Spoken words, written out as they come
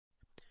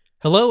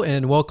Hello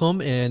and welcome.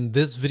 In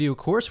this video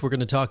course, we're going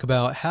to talk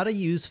about how to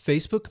use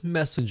Facebook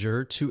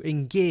Messenger to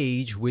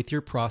engage with your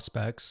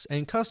prospects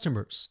and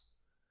customers.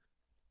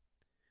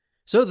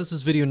 So this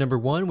is video number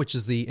 1, which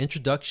is the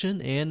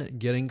introduction and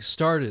getting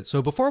started.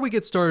 So before we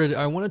get started,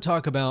 I want to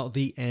talk about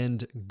the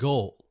end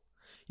goal.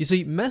 You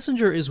see,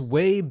 Messenger is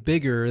way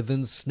bigger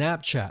than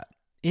Snapchat,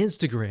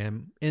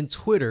 Instagram, and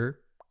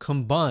Twitter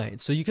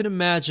combined. So you can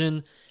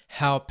imagine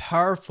how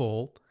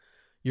powerful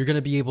you're going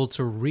to be able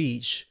to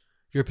reach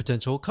your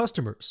potential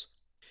customers.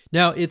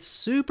 Now, it's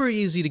super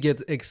easy to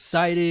get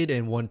excited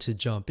and want to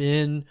jump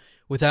in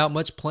without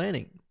much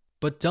planning,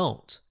 but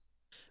don't.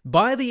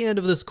 By the end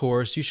of this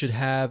course, you should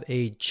have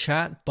a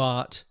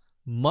chatbot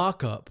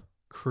mockup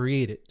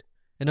created.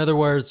 In other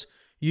words,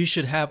 you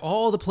should have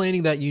all the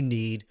planning that you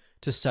need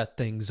to set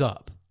things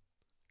up.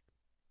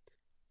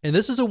 And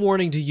this is a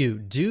warning to you.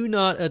 Do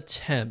not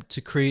attempt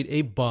to create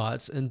a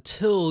bot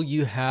until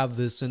you have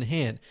this in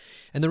hand.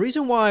 And the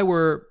reason why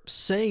we're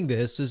saying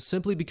this is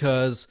simply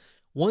because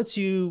once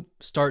you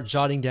start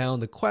jotting down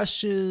the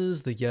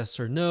questions, the yes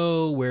or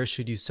no, where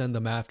should you send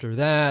them after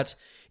that,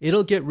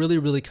 it'll get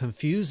really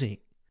confusing.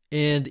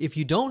 And if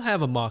you don't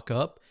have a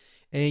mock-up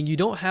and you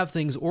don't have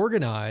things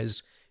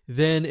organized,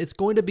 then it's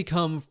going to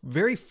become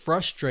very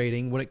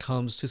frustrating when it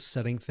comes to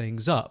setting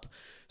things up.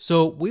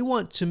 So we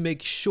want to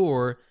make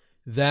sure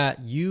that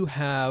you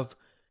have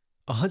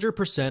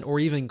 100% or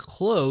even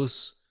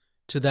close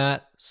to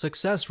that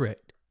success rate.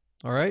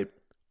 All right.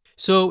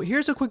 So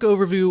here's a quick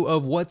overview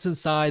of what's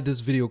inside this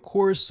video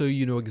course so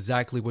you know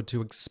exactly what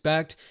to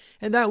expect.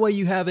 And that way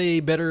you have a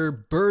better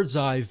bird's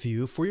eye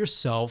view for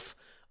yourself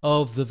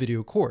of the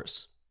video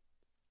course.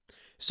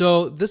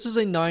 So this is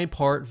a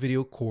 9-part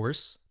video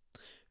course.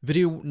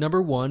 Video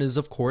number 1 is,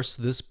 of course,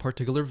 this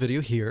particular video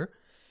here.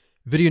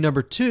 Video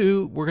number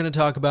 2, we're going to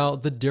talk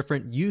about the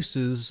different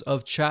uses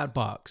of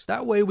chatbots.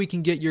 That way we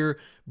can get your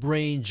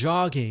brain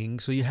jogging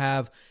so you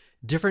have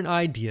different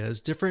ideas,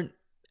 different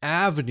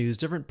avenues,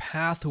 different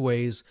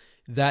pathways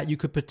that you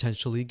could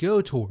potentially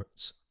go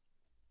towards.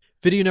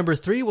 Video number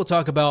 3, we'll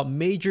talk about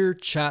major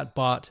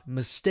chatbot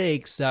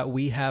mistakes that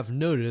we have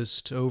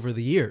noticed over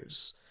the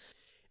years.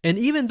 And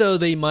even though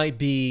they might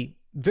be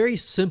very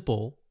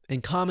simple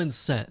and common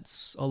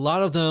sense, a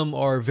lot of them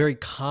are very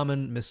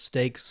common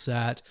mistakes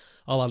that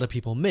a lot of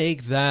people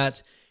make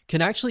that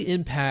can actually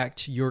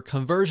impact your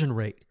conversion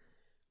rate.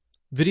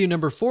 Video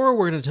number 4,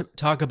 we're going to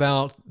talk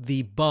about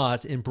the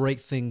bot and break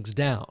things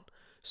down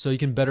so you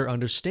can better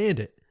understand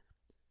it.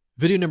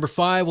 Video number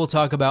 5, we'll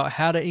talk about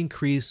how to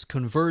increase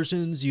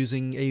conversions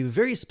using a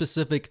very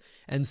specific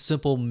and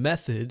simple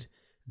method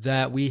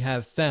that we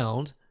have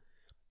found.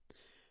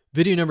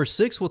 Video number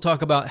 6, we'll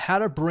talk about how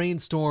to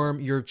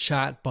brainstorm your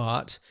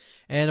chatbot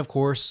and, of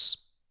course,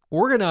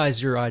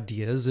 organize your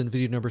ideas in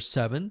video number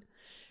 7.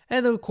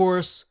 And then, of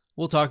course,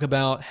 we'll talk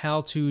about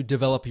how to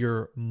develop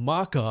your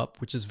mock-up,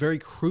 which is very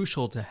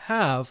crucial to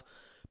have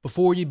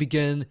before you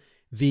begin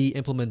the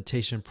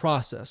implementation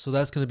process. So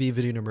that's going to be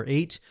video number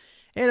 8.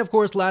 And of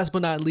course, last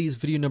but not least,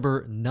 video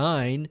number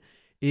 9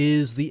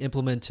 is the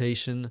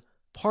implementation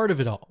part of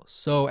it all.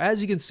 So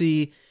as you can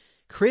see,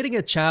 creating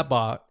a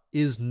chatbot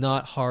is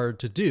not hard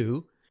to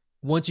do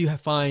once you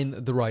find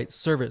the right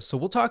service. So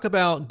we'll talk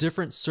about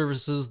different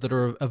services that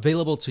are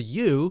available to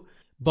you.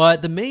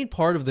 But the main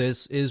part of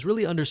this is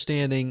really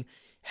understanding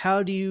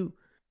how do you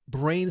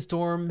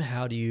brainstorm,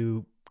 how do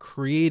you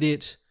create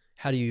it,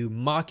 how do you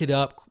mock it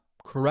up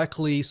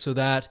correctly so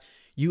that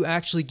you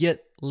actually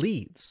get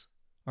leads.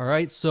 All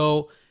right,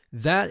 so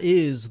that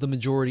is the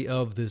majority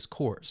of this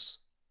course.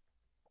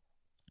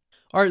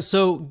 All right,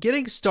 so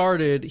getting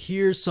started,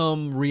 here's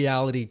some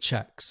reality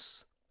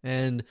checks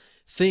and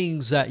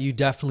things that you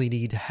definitely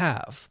need to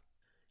have.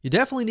 You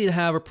definitely need to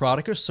have a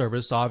product or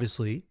service,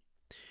 obviously.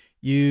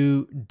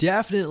 You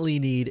definitely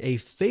need a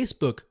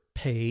Facebook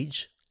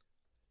page,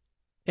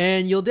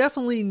 and you'll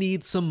definitely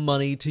need some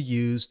money to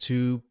use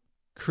to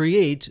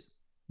create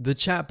the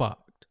chatbot.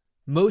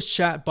 Most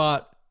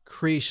chatbot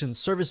creation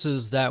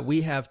services that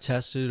we have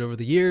tested over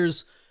the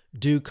years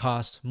do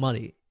cost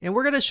money. And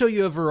we're going to show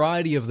you a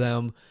variety of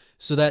them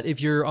so that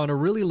if you're on a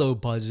really low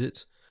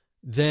budget,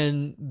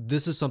 then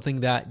this is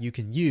something that you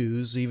can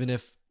use even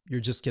if you're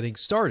just getting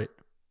started.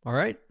 All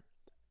right?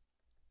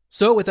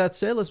 So with that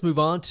said, let's move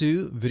on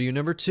to video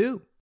number 2.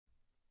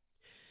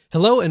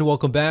 Hello and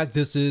welcome back.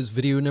 This is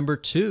video number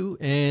 2,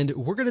 and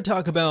we're going to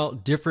talk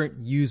about different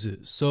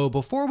uses. So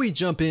before we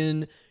jump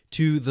in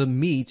to the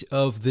meat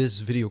of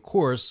this video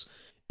course,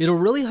 it'll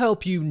really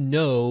help you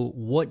know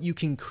what you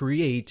can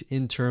create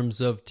in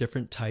terms of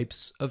different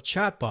types of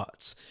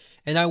chatbots.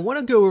 And I want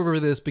to go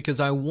over this because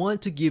I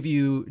want to give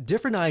you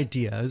different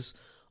ideas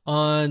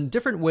on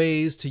different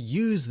ways to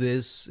use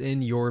this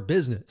in your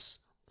business.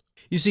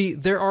 You see,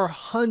 there are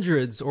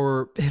hundreds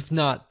or if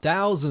not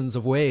thousands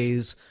of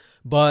ways,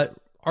 but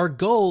our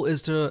goal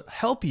is to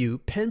help you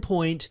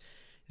pinpoint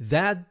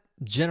that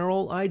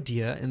general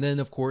idea and then,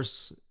 of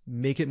course,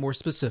 make it more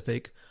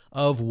specific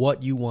of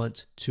what you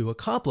want to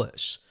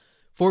accomplish.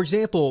 For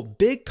example,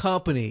 big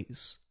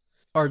companies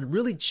are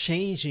really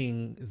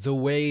changing the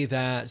way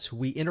that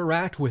we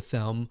interact with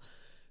them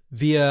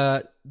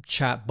via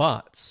chat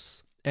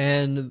bots.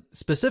 And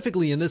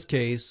specifically in this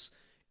case,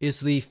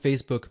 it's the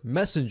Facebook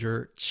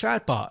Messenger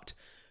chatbot.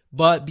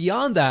 But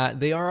beyond that,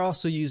 they are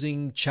also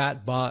using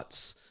chat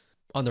bots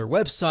on their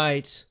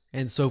website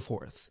and so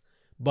forth.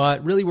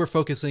 But really, we're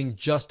focusing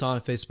just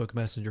on Facebook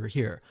Messenger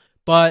here.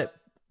 But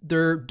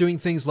they're doing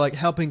things like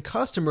helping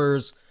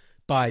customers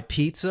buy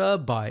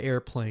pizza, buy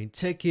airplane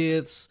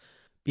tickets,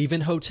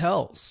 even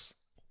hotels.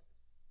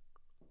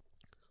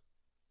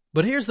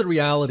 But here's the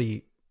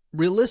reality.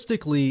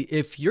 Realistically,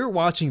 if you're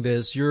watching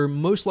this, you're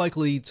most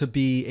likely to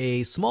be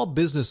a small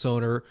business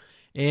owner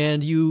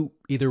and you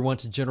either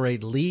want to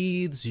generate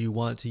leads, you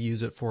want to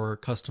use it for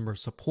customer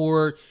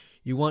support,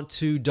 you want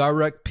to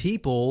direct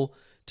people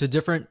to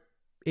different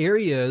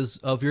areas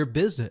of your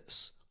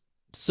business.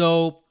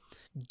 So,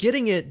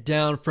 getting it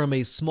down from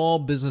a small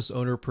business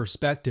owner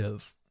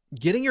perspective,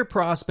 getting your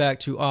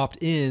prospect to opt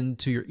in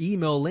to your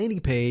email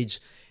landing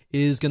page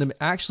is going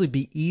to actually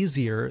be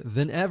easier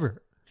than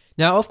ever.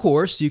 Now, of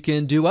course, you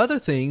can do other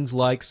things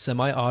like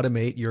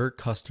semi-automate your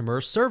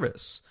customer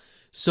service.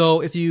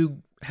 So if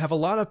you have a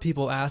lot of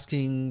people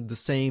asking the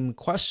same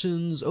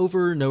questions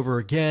over and over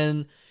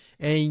again,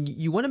 and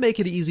you want to make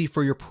it easy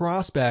for your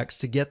prospects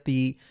to get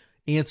the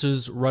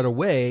answers right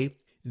away,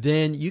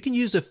 then you can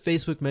use a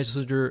Facebook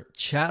Messenger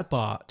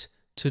chatbot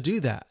to do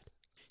that.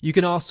 You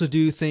can also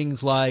do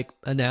things like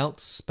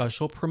announce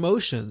special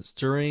promotions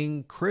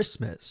during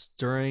Christmas,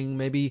 during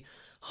maybe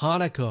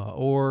Hanukkah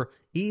or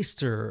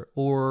Easter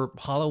or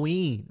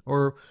Halloween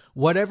or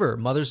whatever,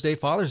 Mother's Day,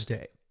 Father's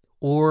Day,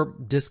 or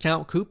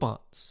discount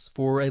coupons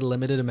for a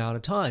limited amount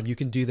of time. You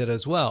can do that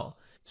as well.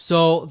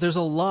 So there's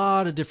a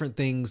lot of different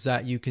things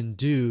that you can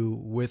do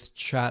with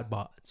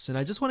chatbots. And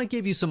I just want to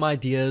give you some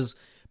ideas,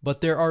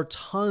 but there are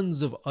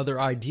tons of other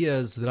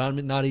ideas that I'm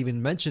not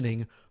even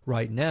mentioning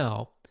right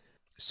now.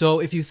 So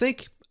if you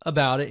think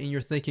about it and you're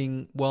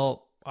thinking,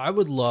 well, I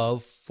would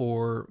love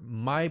for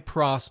my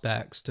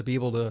prospects to be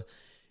able to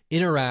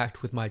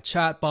interact with my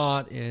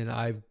chatbot, and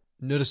I've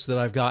noticed that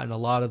I've gotten a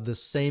lot of the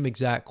same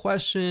exact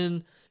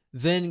question,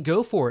 then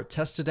go for it.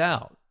 Test it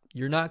out.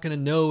 You're not going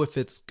to know if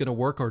it's going to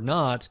work or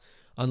not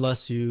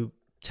unless you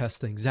test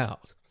things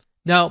out.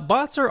 Now,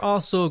 bots are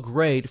also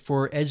great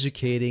for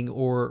educating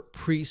or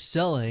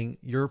pre-selling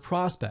your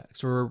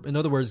prospects, or in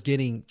other words,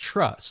 getting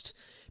trust,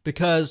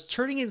 because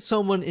turning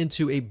someone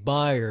into a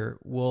buyer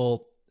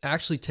will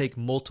actually take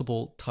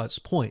multiple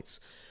touch points.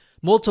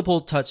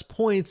 Multiple touch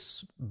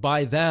points,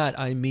 by that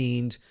I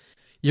mean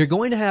you're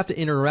going to have to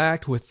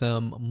interact with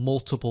them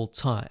multiple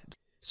times.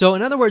 So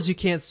in other words, you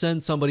can't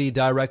send somebody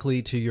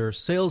directly to your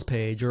sales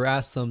page or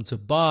ask them to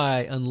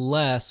buy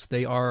unless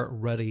they are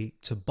ready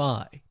to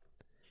buy.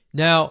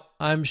 Now,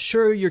 I'm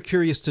sure you're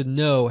curious to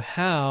know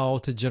how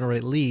to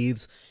generate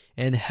leads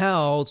and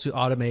how to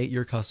automate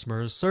your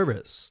customer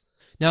service.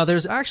 Now,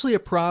 there's actually a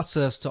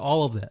process to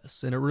all of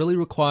this, and it really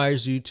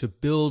requires you to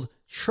build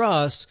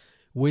trust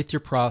with your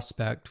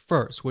prospect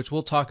first, which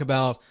we'll talk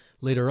about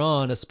later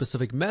on, a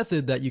specific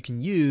method that you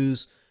can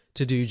use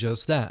to do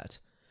just that.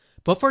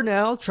 But for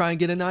now, try and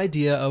get an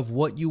idea of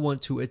what you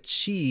want to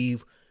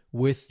achieve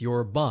with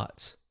your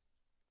bot.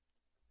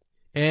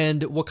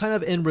 And what kind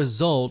of end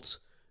result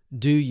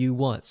do you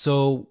want?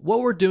 So what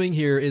we're doing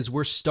here is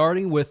we're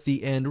starting with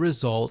the end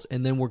result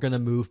and then we're going to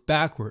move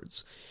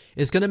backwards.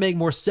 It's going to make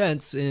more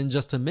sense in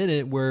just a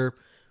minute where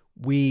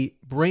we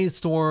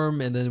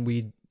brainstorm and then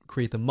we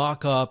create the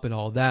mock-up and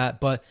all that,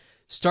 but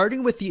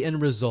starting with the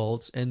end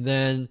results and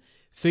then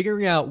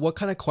figuring out what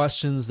kind of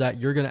questions that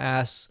you're going to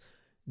ask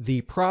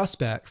the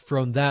prospect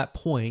from that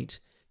point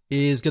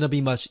is going to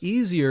be much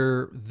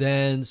easier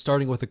than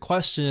starting with a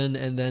question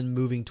and then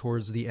moving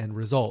towards the end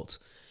result.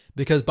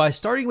 Because by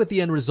starting with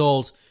the end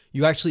result,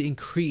 you actually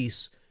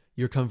increase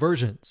your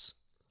conversions.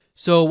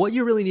 So what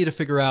you really need to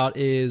figure out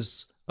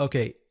is,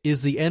 okay,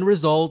 is the end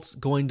result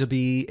going to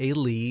be a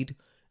lead,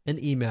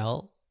 an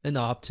email, an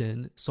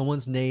opt-in,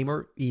 someone's name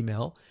or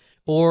email,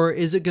 or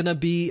is it going to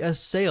be a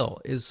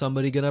sale? Is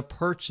somebody going to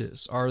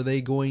purchase? Are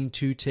they going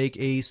to take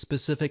a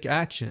specific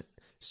action?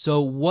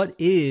 So what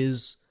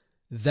is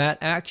that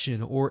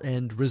action or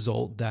end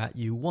result that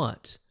you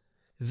want?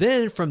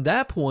 Then from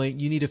that point,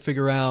 you need to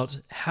figure out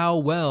how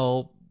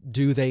well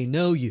do they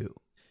know you?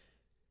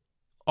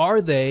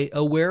 Are they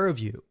aware of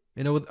you?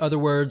 In other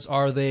words,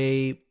 are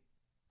they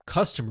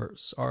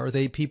customers? Are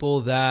they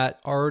people that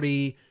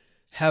already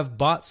have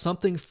bought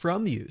something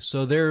from you?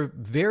 So they're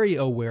very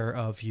aware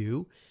of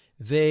you.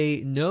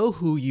 They know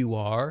who you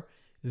are.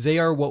 They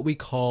are what we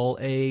call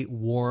a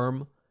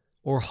warm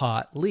or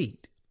hot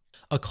lead.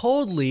 A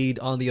cold lead,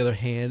 on the other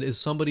hand, is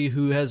somebody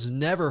who has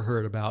never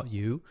heard about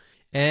you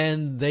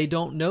and they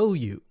don't know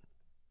you.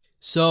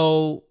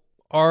 So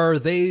are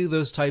they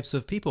those types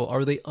of people?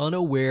 Are they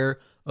unaware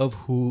of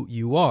who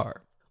you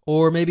are?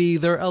 Or maybe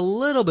they're a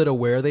little bit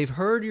aware. They've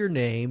heard your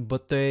name,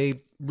 but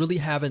they really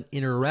haven't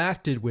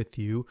interacted with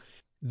you.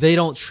 They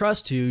don't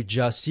trust you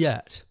just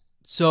yet.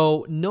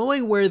 So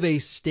knowing where they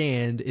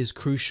stand is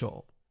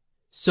crucial.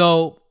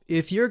 So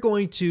if you're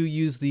going to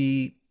use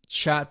the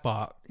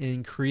chatbot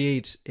and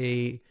create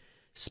a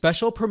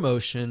special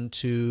promotion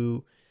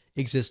to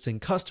existing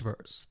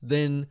customers,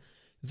 then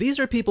these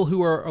are people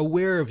who are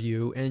aware of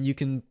you, and you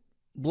can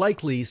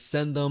likely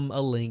send them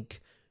a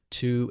link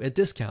to a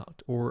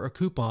discount or a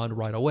coupon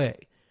right away.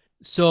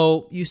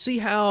 So you see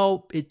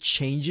how it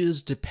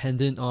changes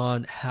dependent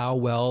on how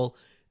well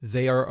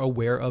they are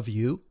aware of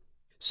you.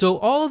 So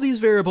all of these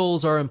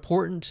variables are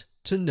important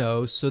to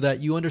know so that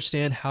you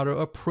understand how to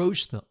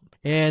approach them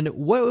and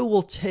what it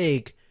will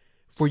take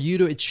for you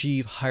to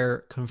achieve higher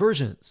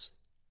conversions.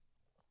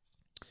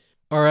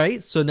 All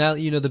right, so now that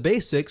you know the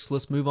basics,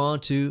 let's move on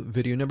to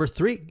video number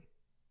 3.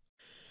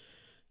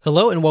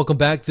 Hello and welcome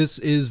back. This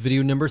is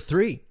video number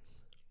 3.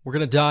 We're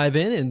going to dive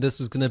in, and this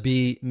is going to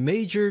be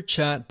major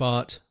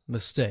chatbot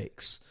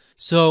mistakes.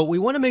 So we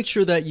want to make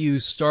sure that you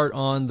start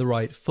on the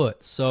right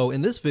foot. So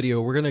in this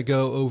video, we're going to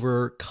go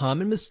over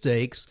common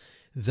mistakes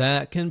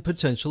that can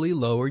potentially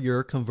lower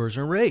your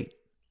conversion rate.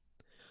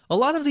 A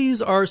lot of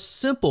these are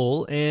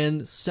simple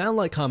and sound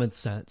like common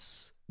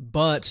sense,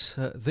 but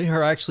they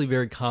are actually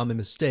very common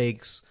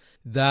mistakes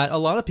that a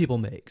lot of people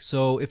make.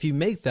 So if you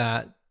make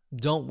that,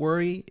 don't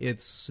worry,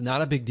 it's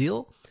not a big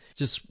deal.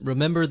 Just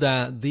remember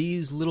that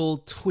these little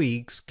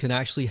tweaks can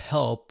actually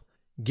help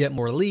get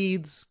more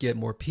leads, get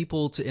more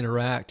people to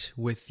interact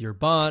with your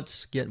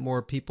bots, get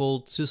more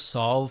people to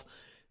solve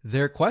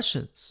their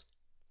questions.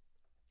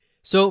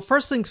 So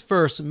first things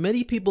first,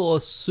 many people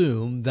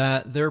assume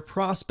that their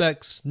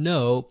prospects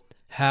know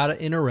how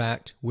to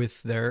interact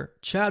with their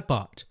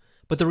chatbot.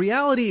 But the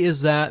reality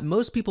is that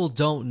most people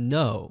don't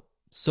know.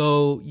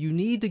 So you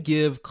need to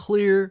give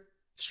clear,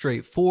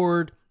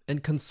 straightforward,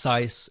 and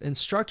concise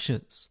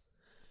instructions.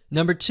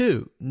 Number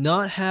 2,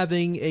 not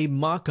having a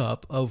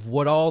mock-up of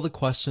what all the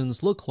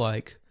questions look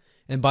like.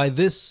 And by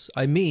this,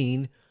 I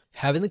mean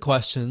having the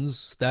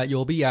questions that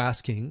you'll be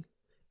asking.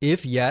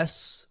 If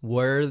yes,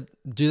 where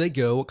do they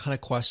go? What kind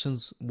of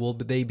questions will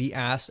they be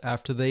asked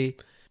after they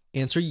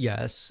answer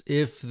yes?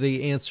 If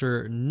they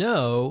answer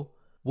no,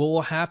 what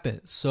will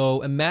happen?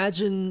 So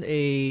imagine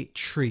a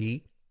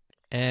tree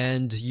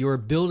and you're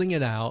building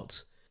it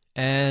out,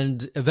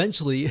 and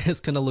eventually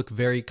it's going to look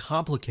very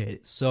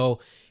complicated.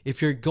 So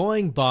if you're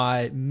going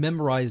by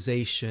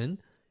memorization,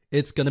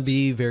 it's going to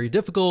be very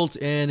difficult,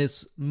 and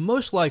it's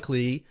most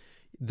likely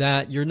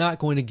that you're not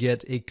going to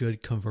get a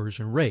good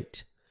conversion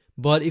rate.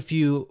 But if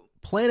you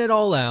plan it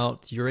all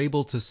out, you're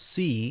able to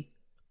see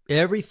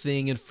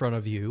everything in front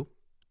of you.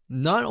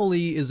 Not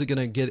only is it going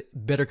to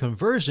get better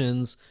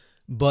conversions,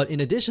 but in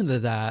addition to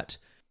that,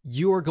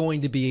 you are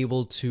going to be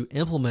able to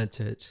implement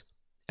it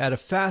at a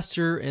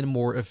faster and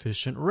more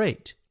efficient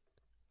rate.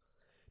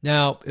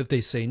 Now, if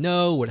they say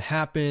no, what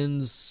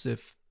happens?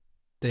 If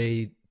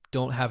they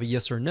don't have a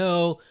yes or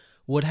no,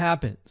 what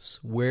happens?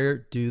 Where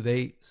do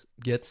they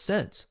get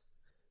sent?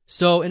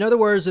 So in other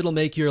words, it'll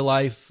make your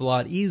life a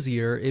lot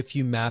easier if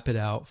you map it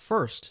out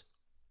first.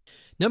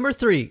 Number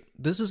 3,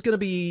 this is going to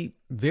be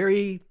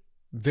very,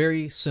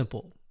 very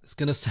simple. It's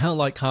going to sound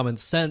like common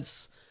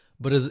sense,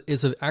 but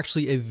it's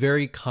actually a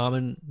very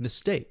common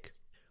mistake.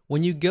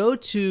 When you go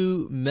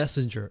to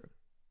Messenger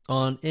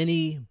on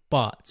any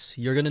bots,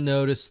 you're going to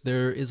notice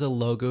there is a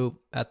logo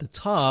at the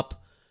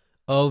top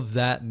of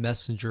that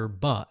Messenger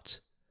bot.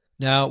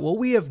 Now, what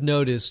we have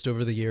noticed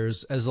over the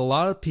years is a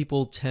lot of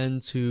people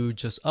tend to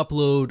just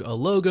upload a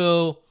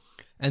logo,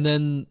 and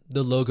then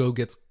the logo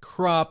gets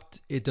cropped,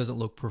 it doesn't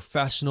look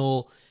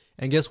professional,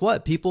 and guess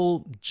what?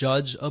 People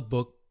judge a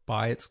book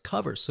by its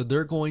cover. So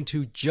they're going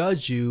to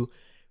judge you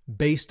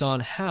based on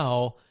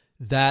how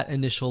that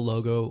initial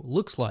logo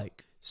looks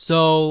like.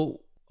 So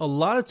a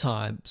lot of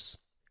times,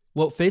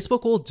 what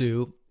Facebook will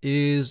do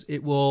is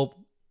it will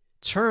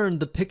turn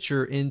the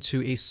picture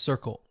into a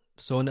circle.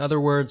 So in other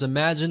words,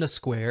 imagine a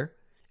square,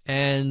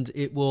 and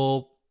it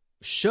will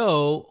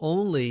show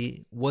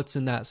only what's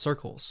in that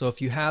circle. So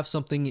if you have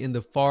something in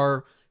the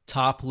far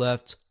top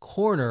left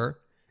corner,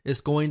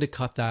 it's going to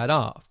cut that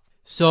off.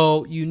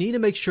 So you need to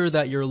make sure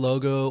that your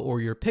logo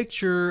or your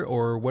picture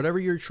or whatever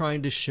you're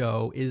trying to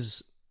show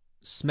is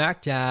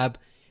smack dab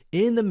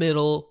in the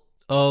middle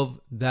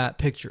of that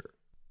picture.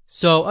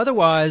 So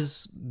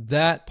otherwise,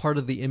 that part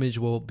of the image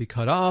will be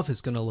cut off.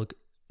 It's going to look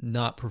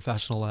not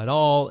professional at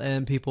all,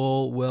 and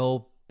people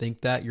will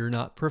think that you're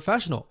not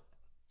professional.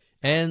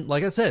 And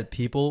like I said,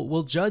 people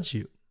will judge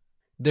you.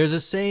 There's a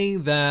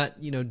saying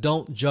that,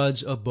 don't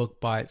judge a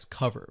book by its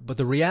cover. But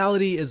the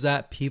reality is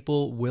that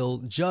people will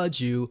judge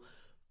you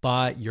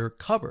by your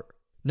cover.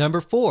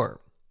 Number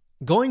 4,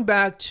 going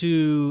back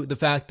to the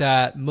fact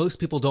that most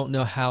people don't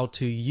know how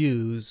to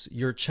use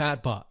your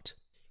chatbot.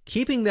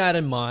 Keeping that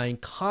in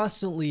mind,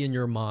 constantly in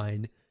your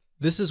mind,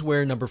 this is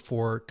where number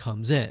 4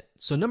 comes in.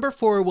 So number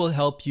 4 will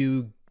help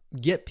you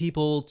get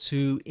people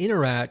to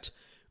interact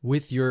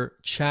with your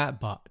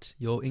chatbot.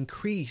 You'll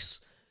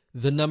increase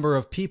the number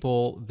of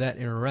people that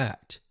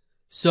interact.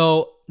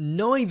 So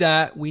knowing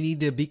that, we need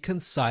to be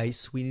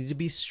concise, we need to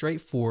be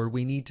straightforward,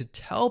 we need to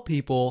tell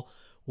people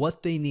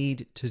what they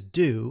need to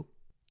do.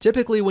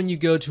 Typically, when you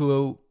go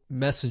to a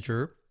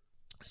messenger,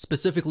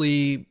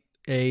 specifically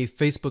a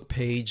Facebook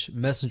page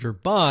messenger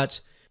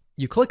bot,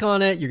 You click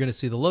on it, you're going to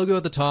see the logo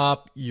at the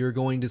top, you're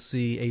going to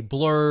see a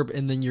blurb,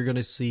 and then you're going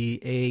to see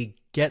a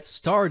Get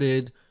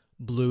Started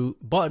blue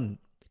button.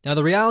 Now,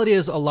 the reality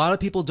is a lot of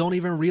people don't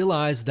even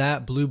realize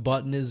that blue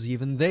button is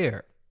even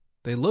there.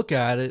 They look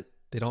at it,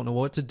 they don't know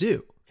what to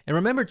do. And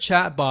remember,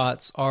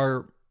 chatbots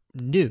are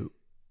new.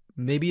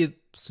 Maybe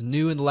it's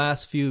new in the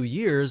last few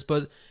years,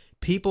 but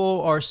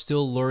people are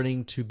still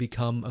learning to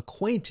become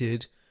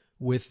acquainted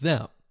with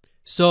them.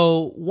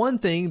 So one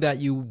thing that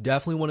you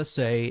definitely want to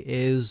say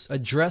is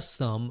address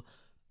them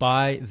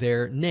by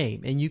their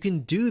name. And you can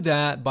do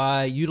that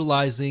by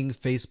utilizing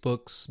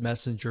Facebook's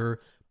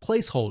Messenger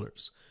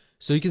placeholders.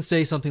 So you can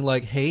say something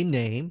like, hey,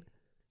 name.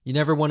 You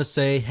never want to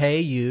say,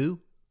 hey,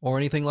 you, or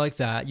anything like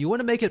that. You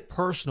want to make it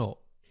personal.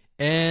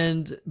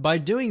 And by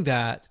doing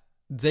that,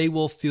 they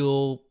will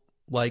feel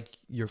like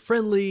you're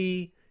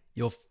friendly.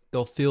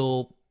 They'll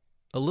feel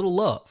a little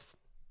love.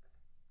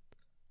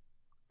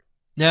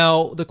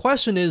 Now, the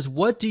question is,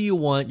 what do you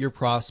want your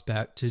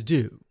prospect to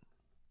do?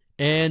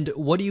 And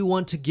what do you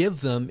want to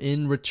give them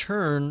in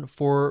return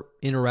for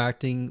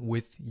interacting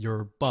with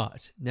your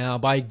bot? Now,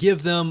 by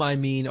give them, I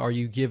mean, are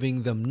you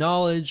giving them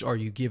knowledge? Are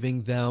you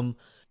giving them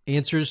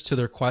answers to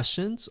their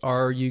questions?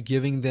 Are you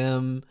giving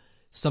them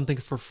something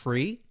for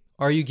free?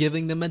 Are you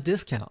giving them a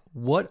discount?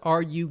 What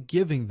are you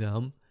giving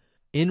them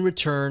in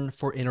return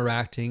for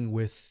interacting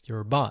with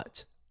your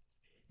bot?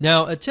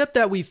 Now, a tip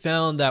that we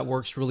found that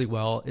works really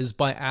well is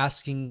by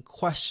asking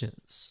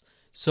questions.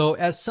 So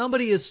as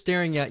somebody is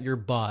staring at your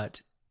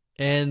bot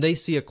and they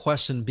see a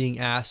question being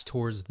asked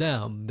towards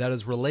them that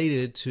is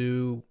related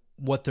to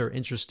what they're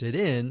interested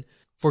in,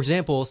 for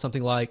example,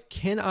 something like,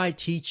 can I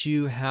teach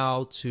you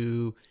how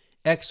to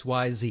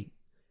XYZ?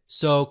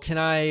 So can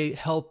I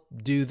help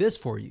do this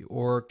for you?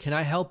 Or can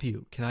I help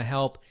you? Can I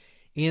help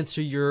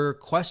answer your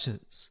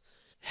questions?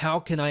 How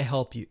can I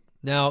help you?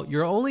 Now,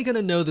 you're only going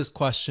to know this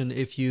question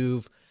if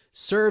you've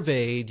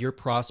surveyed your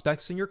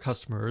prospects and your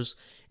customers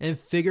and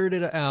figured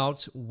it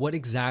out what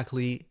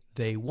exactly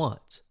they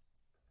want.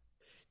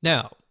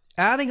 Now,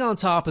 adding on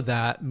top of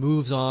that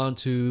moves on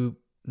to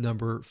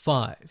number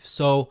 5.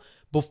 So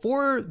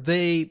before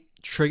they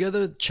trigger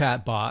the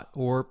chat bot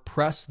or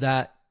press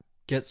that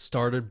Get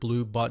Started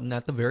blue button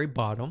at the very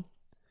bottom,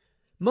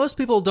 most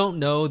people don't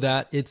know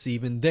that it's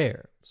even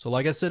there. So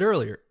like I said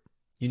earlier,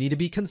 you need to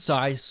be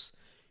concise.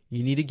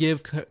 You need to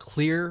give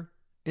clear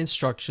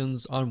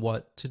instructions on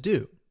what to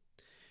do.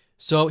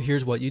 So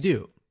here's what you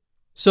do.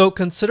 So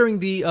considering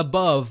the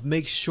above,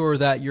 make sure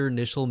that your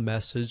initial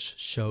message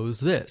shows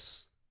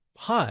this.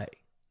 Hi,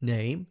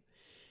 name.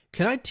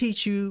 Can I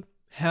teach you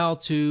how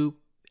to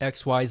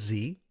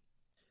XYZ?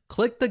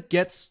 Click the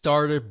Get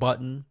Started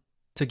button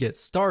to get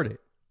started.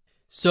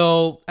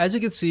 So as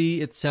you can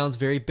see, it sounds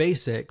very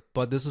basic,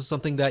 but this is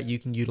something that you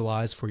can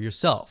utilize for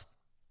yourself.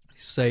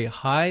 Say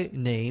hi,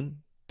 name,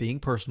 being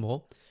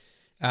personal,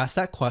 ask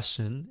that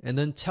question, and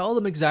then tell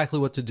them exactly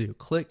what to do.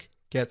 Click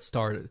Get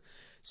Started.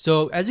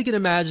 So as you can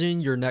imagine,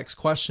 your next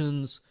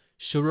questions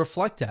should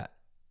reflect that.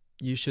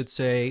 You should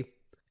say,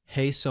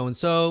 hey,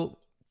 so-and-so,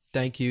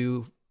 thank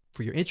you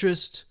for your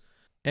interest.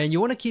 And you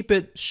want to keep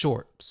it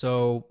short.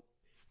 So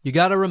you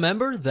got to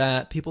remember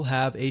that people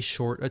have a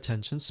short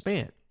attention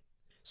span.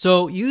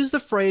 So use the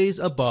phrase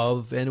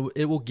above and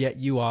it will get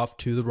you off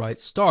to the right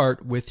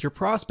start with your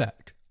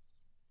prospect.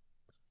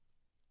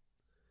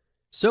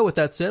 So with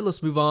that said,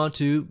 let's move on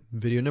to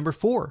video number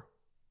 4.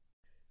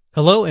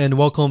 Hello and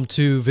welcome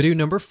to video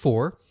number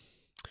 4.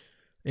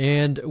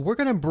 And we're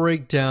going to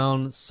break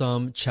down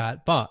some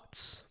chat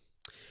bots.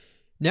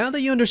 Now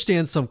that you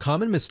understand some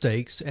common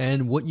mistakes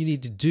and what you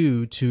need to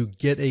do to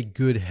get a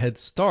good head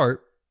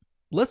start,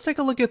 let's take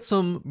a look at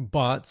some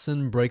bots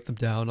and break them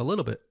down a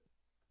little bit.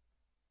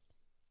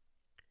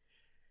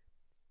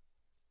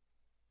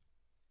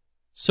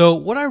 So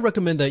what I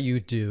recommend that you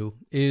do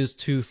is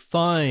to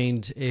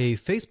find a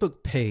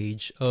Facebook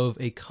page of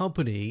a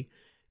company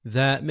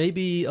that may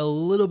be a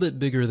little bit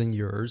bigger than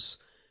yours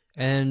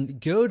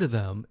and go to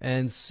them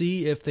and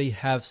see if they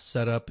have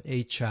set up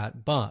a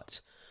chat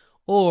bot.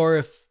 Or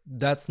if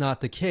that's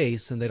not the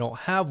case and they don't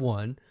have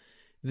one,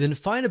 then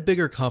find a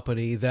bigger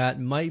company that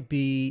might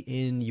be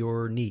in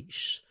your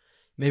niche.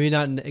 Maybe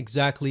not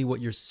exactly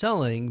what you're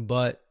selling,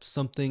 but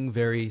something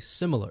very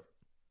similar.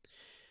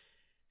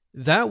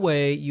 That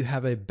way you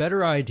have a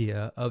better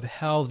idea of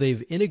how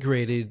they've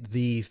integrated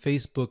the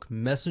Facebook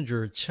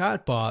Messenger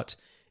chatbot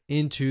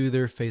into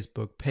their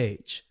Facebook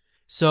page.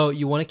 So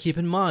you want to keep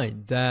in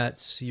mind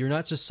that you're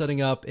not just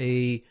setting up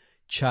a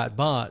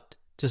chatbot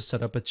to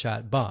set up a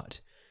chatbot.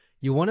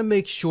 You want to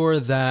make sure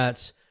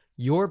that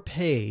your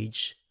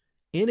page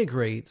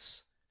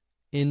integrates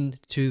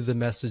into the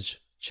message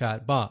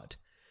chatbot.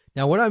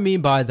 Now, what I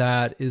mean by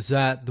that is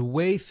that the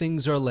way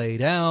things are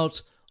laid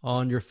out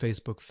on your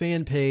Facebook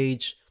fan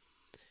page,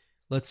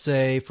 let's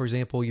say, for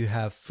example, you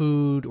have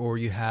food or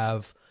you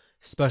have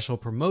special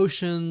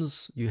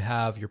promotions, you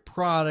have your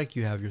product,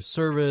 you have your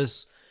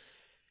service.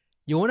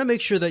 You want to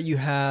make sure that you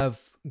have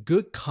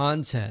good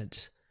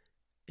content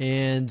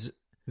and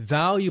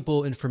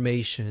valuable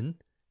information,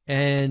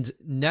 and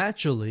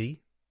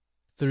naturally,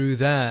 through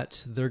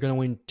that, they're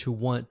going to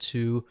want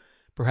to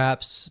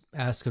perhaps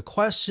ask a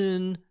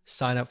question,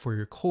 sign up for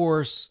your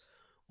course,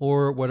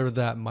 or whatever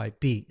that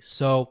might be.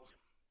 So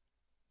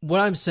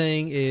what I'm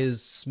saying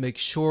is make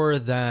sure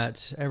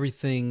that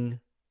everything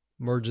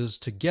merges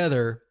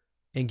together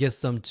and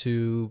gets them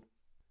to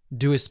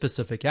do a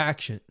specific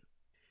action.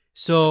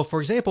 So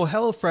for example,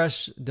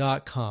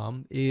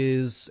 HelloFresh.com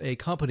is a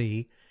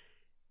company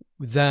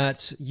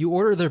that you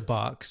order their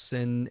box,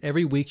 and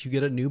every week you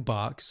get a new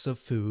box of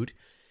food.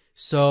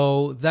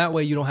 So that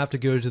way you don't have to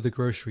go to the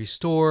grocery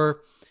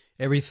store.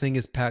 Everything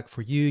is packed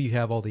for you. You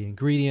have all the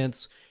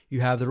ingredients,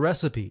 you have the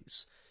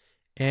recipes,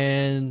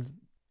 and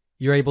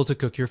you're able to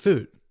cook your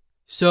food.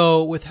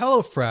 So with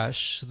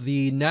HelloFresh,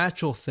 the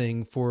natural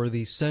thing for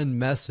the send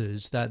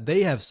message that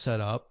they have set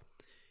up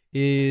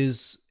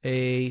is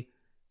a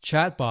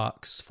chat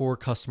box for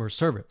customer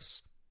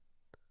service.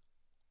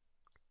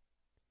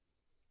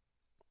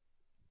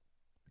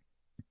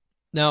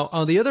 Now,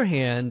 on the other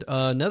hand,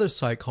 another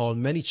site called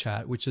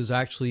ManyChat, which is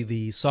actually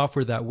the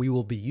software that we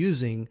will be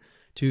using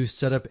to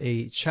set up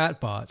a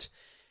chatbot,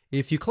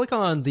 if you click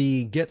on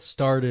the Get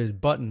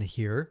Started button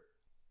here,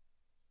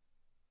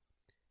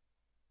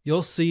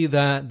 you'll see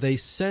that they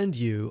send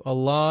you a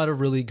lot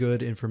of really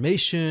good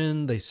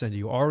information. They send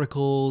you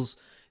articles.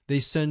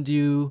 They send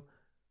you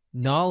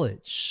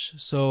knowledge.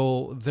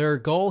 So their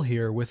goal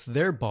here with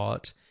their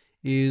bot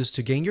is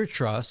to gain your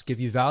trust, give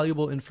you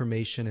valuable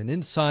information and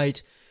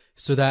insight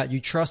so that you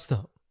trust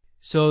them.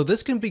 So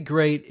this can be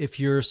great if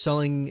you're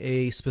selling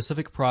a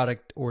specific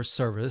product or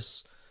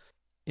service,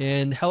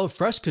 and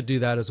HelloFresh could do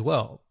that as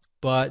well.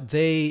 But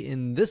they,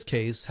 in this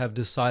case, have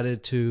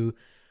decided to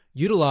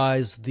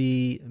utilize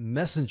the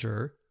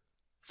messenger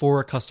for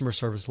a customer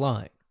service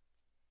line.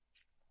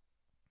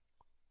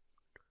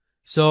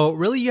 So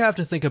really you have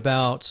to think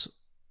about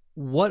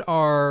what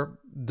are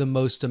the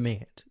most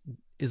demand.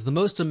 Is the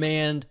most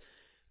demand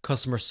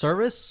customer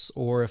service?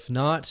 Or if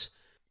not,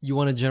 you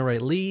want to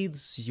generate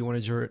leads, you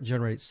want to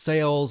generate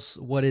sales,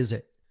 what is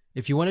it?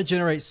 If you want to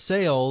generate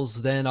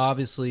sales, then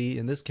obviously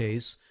in this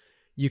case,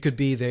 you could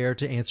be there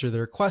to answer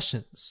their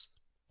questions.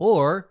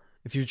 Or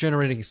if you're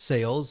generating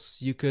sales,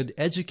 you could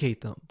educate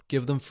them,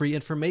 give them free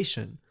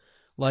information,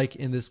 like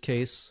in this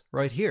case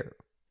right here.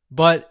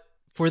 But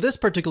for this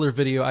particular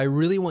video, I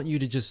really want you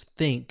to just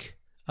think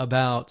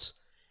about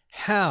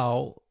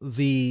how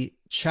the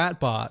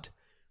chatbot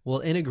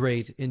will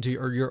integrate into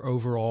your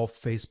overall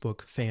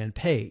Facebook fan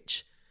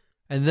page.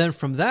 And then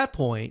from that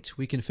point,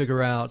 we can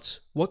figure out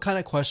what kind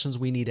of questions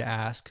we need to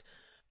ask.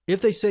 If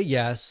they say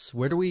yes,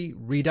 where do we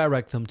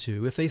redirect them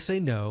to? If they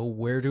say no,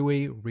 where do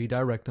we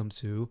redirect them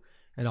to?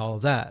 And all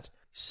of that.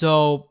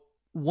 So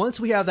once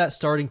we have that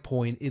starting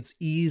point, it's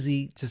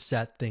easy to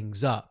set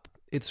things up.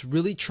 It's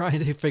really trying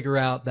to figure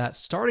out that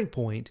starting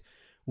point,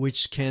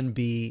 which can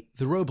be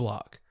the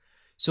roadblock.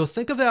 So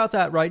think about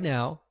that right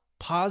now,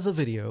 pause the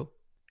video,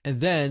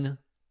 and then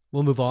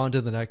we'll move on to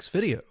the next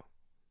video.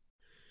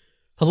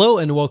 Hello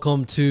and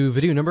welcome to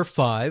video number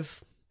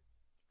 5.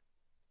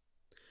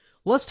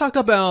 Let's talk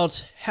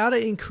about how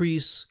to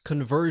increase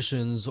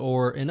conversions,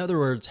 or in other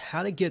words,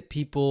 how to get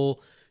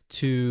people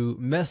to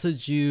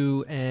message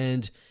you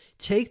and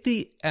take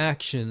the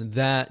action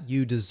that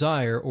you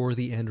desire or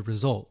the end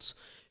results.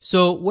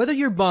 So whether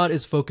your bot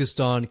is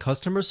focused on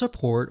customer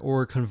support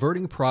or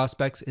converting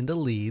prospects into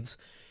leads,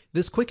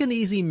 this quick and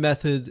easy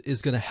method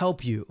is going to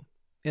help you.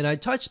 And I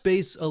touched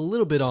base a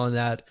little bit on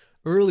that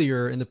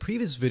earlier in the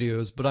previous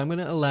videos, but I'm going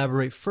to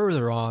elaborate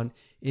further on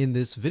in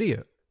this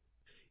video.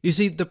 You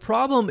see, the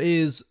problem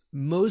is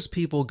most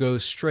people go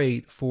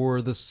straight for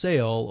the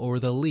sale or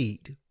the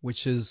lead,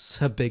 which is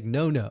a big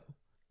no-no.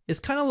 It's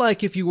kind of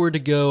like if you were to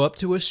go up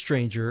to a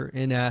stranger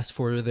and ask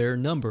for their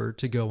number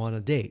to go on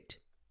a date.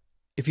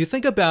 If you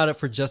think about it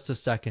for just a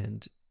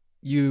second,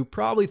 you're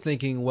probably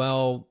thinking,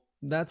 well,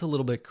 that's a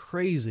little bit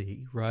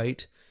crazy,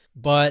 right?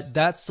 But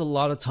that's a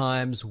lot of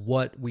times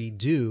what we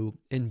do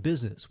in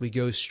business. We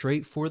go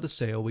straight for the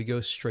sale, we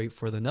go straight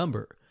for the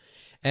number.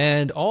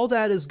 And all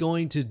that is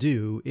going to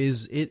do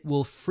is it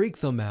will freak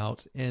them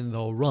out and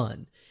they'll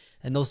run.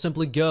 And they'll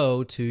simply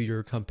go to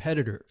your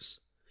competitors.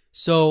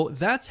 So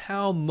that's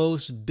how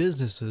most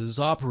businesses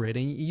operate.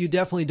 And you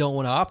definitely don't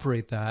want to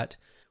operate that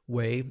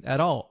way at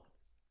all.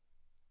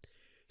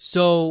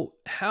 So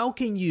how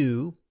can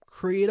you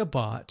create a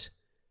bot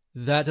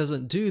that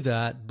doesn't do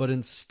that, but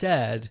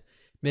instead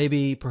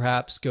maybe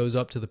perhaps goes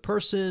up to the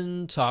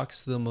person,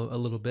 talks to them a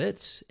little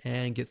bit,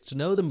 and gets to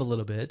know them a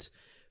little bit,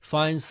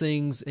 finds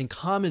things in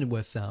common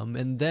with them,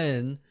 and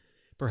then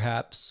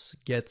perhaps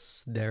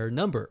gets their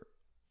number?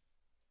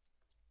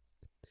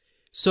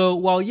 So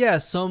while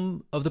yes,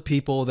 some of the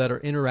people that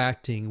are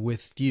interacting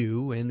with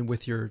you and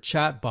with your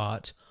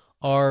chatbot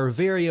are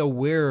very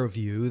aware of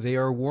you, they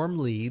are warm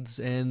leads,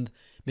 and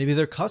maybe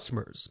they're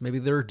customers, maybe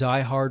they're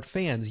diehard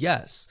fans,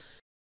 yes.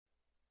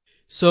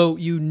 So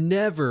you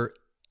never,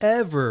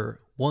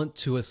 ever want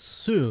to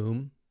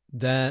assume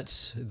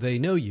that they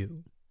know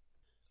you.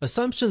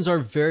 Assumptions are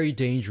very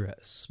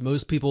dangerous.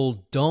 Most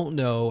people don't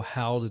know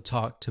how to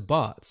talk to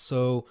bots.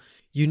 So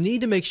You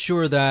need to make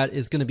sure that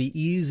it's going to be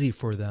easy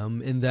for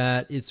them and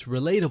that it's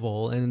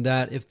relatable, and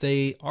that if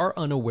they are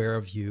unaware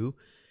of you,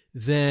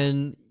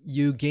 then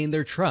you gain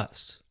their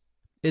trust.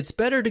 It's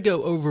better to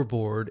go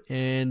overboard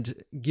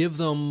and give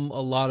them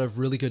a lot of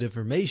really good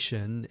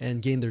information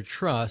and gain their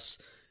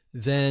trust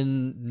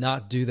than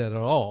not do that at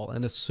all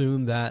and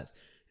assume that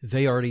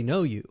they already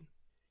know you.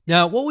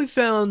 Now, what we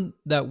found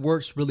that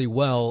works really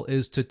well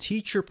is to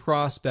teach your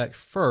prospect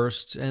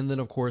first and then,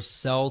 of course,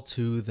 sell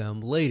to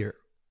them later.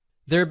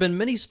 There have been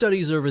many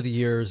studies over the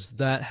years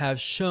that have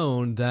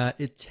shown that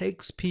it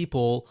takes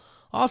people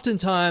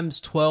oftentimes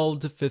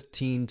 12 to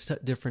 15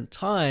 different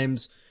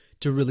times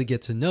to really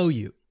get to know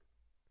you.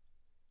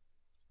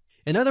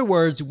 In other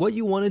words, what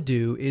you want to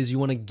do is you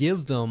want to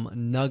give them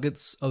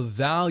nuggets of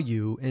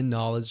value and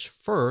knowledge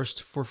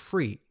first for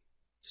free.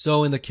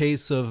 So in the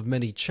case of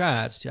many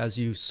chats, as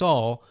you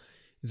saw,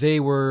 they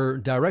were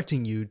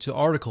directing you to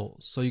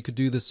articles. So you could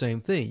do the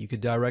same thing. You could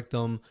direct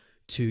them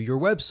to your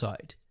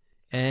website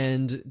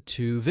and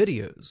to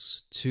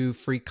videos, to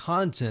free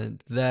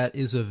content that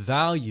is of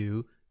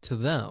value to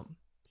them.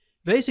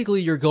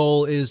 Basically, your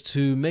goal is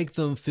to make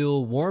them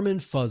feel warm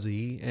and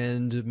fuzzy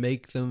and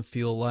make them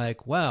feel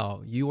like,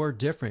 wow, you are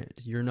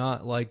different. You're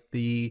not like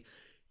the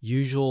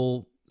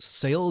usual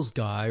sales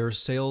guy or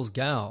sales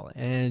gal,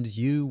 and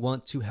you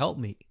want to help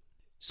me.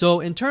 So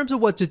in terms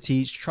of what to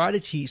teach, try to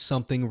teach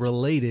something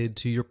related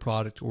to your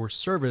product or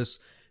service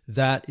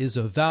that is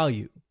of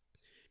value.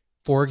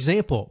 For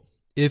example,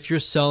 if you're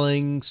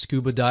selling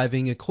scuba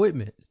diving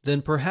equipment,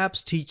 then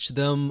perhaps teach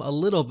them a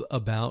little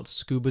about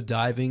scuba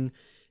diving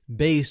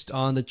based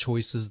on the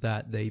choices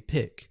that they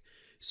pick.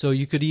 So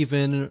you could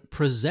even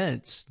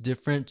present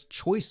different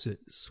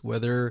choices,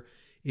 whether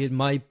it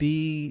might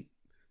be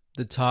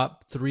the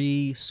top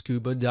 3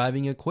 scuba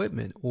diving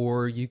equipment,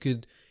 or you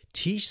could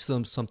teach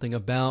them something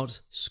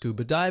about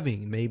scuba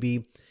diving,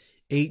 maybe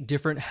 8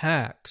 different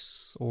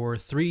hacks or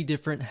 3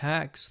 different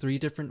hacks, 3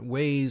 different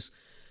ways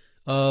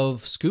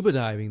of scuba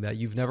diving that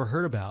you've never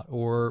heard about,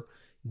 or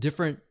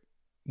different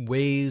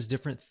ways,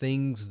 different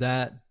things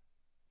that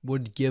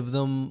would give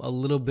them a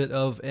little bit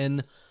of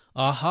an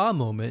aha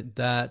moment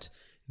that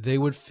they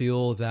would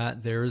feel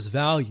that there is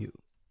value.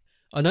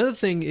 Another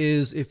thing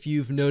is, if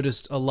you've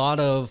noticed, a lot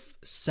of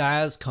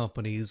SaaS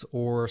companies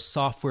or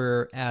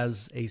software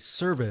as a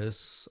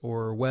service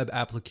or web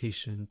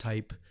application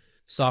type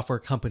software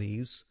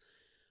companies,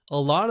 a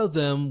lot of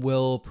them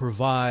will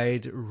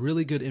provide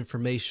really good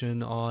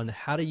information on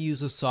how to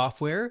use a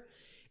software,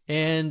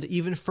 and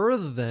even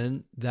further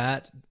than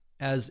that,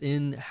 as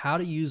in how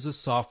to use the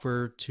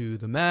software to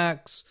the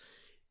max,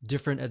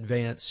 different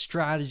advanced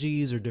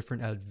strategies or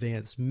different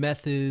advanced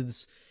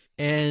methods.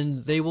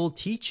 And they will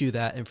teach you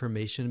that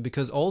information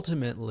because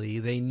ultimately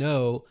they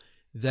know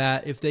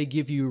that if they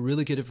give you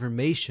really good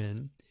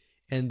information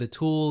and the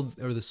tool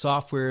or the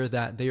software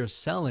that they are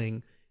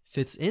selling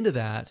fits into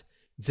that,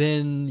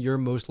 then you're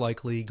most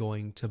likely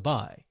going to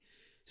buy.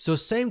 So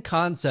same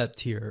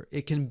concept here.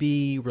 It can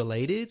be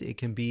related, it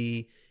can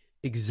be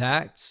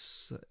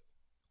exact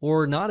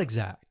or not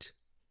exact.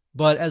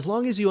 But as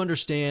long as you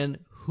understand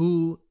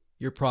who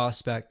your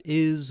prospect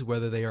is,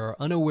 whether they are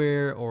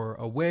unaware or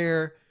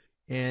aware,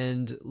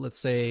 and let's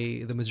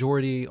say the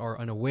majority are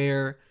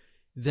unaware,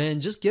 then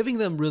just giving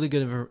them really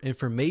good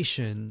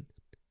information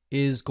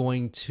is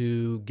going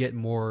to get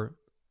more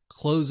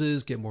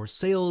closes, get more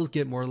sales,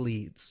 get more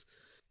leads.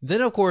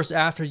 Then, of course,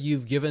 after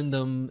you've given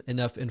them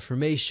enough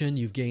information,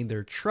 you've gained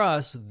their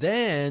trust,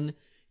 then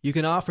you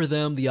can offer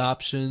them the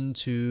option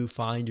to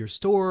find your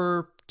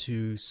store,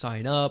 to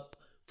sign up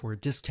for a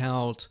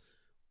discount,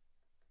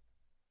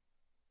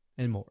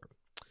 and more.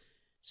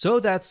 So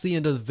that's the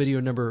end of video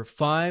number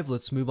 5.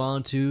 Let's move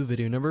on to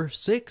video number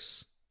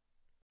 6.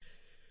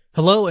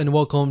 Hello and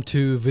welcome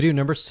to video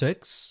number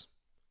 6.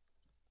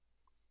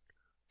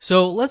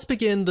 So let's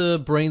begin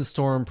the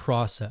brainstorm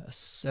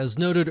process. As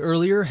noted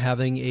earlier,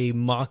 having a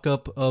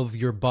mock-up of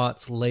your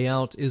bot's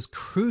layout is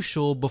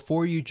crucial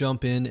before you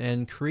jump in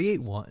and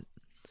create one.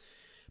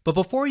 But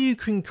before you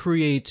can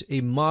create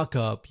a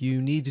mock-up,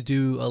 you need to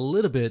do a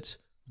little bit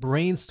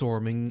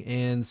brainstorming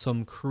and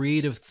some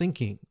creative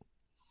thinking.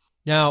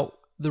 Now,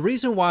 the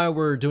reason why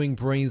we're doing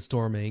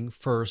brainstorming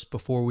first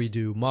before we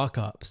do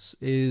mock-ups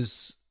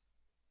is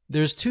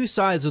there's 2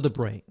 sides of the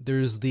brain.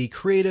 There's the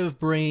creative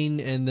brain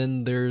and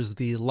then there's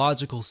the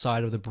logical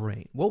side of the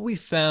brain. What we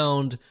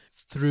found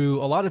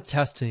through a lot of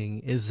testing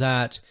is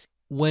that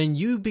when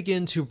you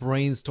begin to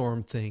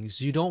brainstorm things,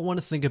 you don't want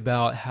to think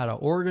about how to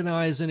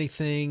organize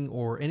anything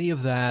or any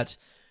of that.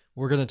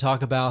 We're going to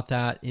talk about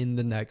that in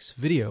the next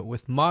video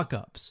with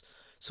mock-ups.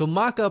 So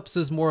mock-ups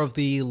is more of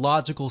the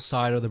logical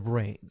side of the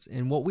brains.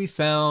 And what we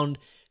found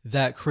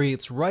that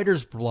creates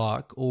writer's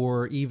block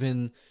or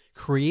even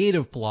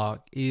creative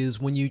block is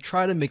when you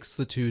try to mix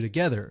the two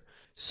together.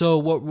 So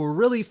what we're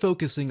really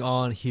focusing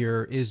on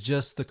here is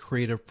just the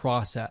creative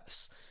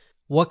process.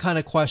 What kind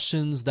of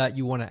questions that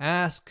you want to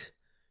ask.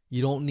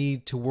 You don't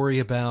need to worry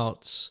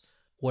about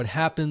what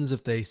happens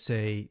if they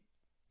say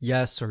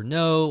yes or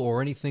no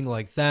or anything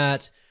like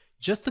that.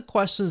 just the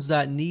questions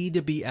that need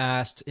to be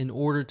asked in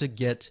order to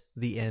get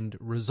the end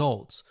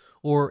results,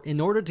 or in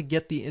order to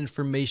get the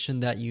information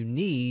that you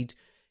need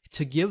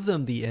to give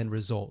them the end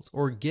result,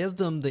 or give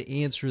them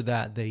the answer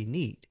that they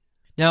need.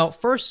 Now,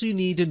 first you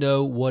need to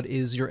know what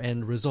is your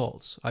end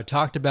results. I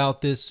talked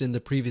about this in the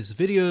previous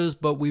videos,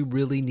 but we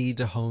really need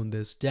to hone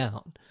this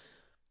down.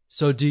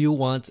 So do you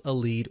want a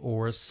lead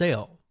or a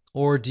sale?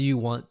 Or do you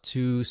want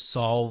to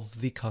solve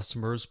the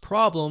customer's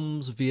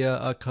problems via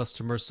a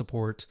customer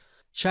support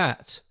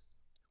chat?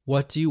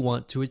 What do you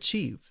want to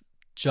achieve?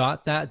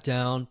 Jot that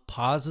down,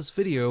 pause this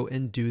video,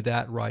 and do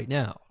that right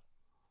now.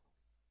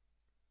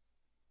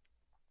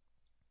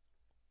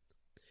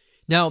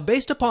 Now,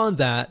 based upon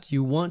that,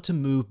 you want to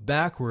move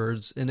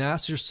backwards and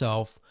ask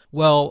yourself,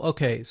 well,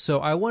 okay, so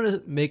I want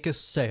to make a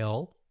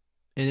sale.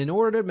 And in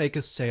order to make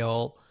a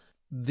sale,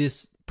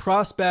 this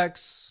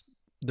prospects,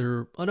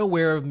 they're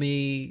unaware of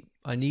me.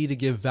 I need to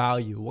give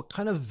value. What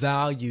kind of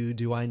value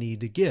do I need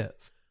to give?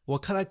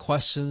 What kind of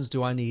questions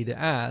do I need to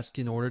ask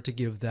in order to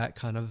give that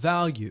kind of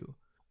value?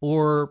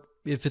 Or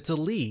if it's a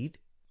lead,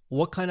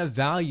 what kind of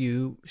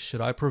value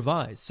should I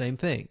provide? Same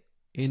thing,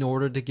 in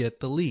order to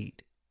get the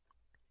lead.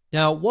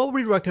 Now, what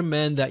we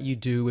recommend that you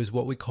do is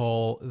what we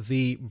call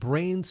the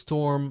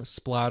brainstorm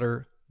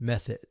splatter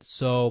method.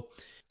 So,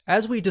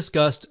 as we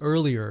discussed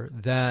earlier,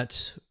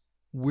 that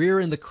we're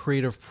in the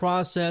creative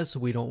process,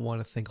 we don't want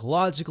to think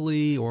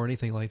logically or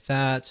anything like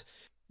that.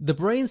 The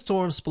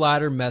brainstorm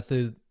splatter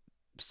method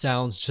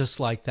sounds just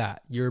like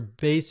that. You're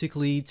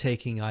basically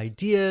taking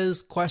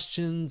ideas,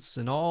 questions,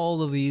 and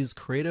all of these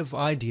creative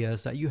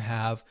ideas that you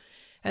have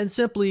and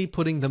simply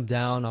putting them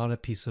down on a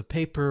piece of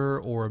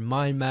paper or a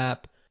mind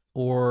map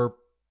or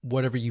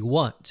whatever you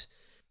want.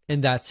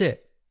 And that's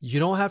it. You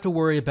don't have to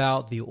worry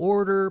about the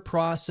order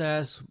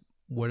process.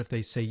 What if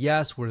they say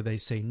yes? What if they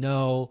say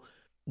no?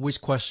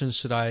 Which questions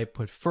should I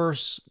put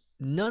first?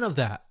 None of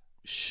that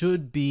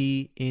should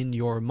be in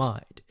your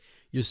mind.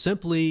 You're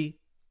simply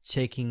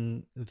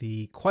taking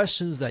the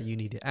questions that you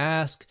need to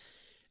ask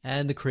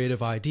and the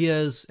creative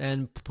ideas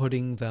and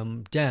putting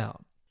them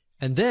down.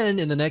 And then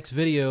in the next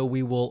video,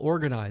 we will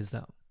organize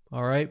them.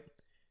 All right.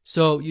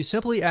 So you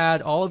simply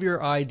add all of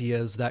your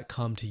ideas that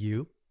come to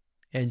you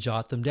and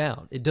jot them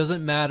down. It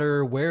doesn't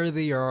matter where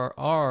they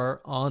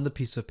are on the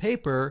piece of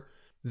paper.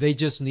 They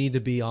just need to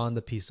be on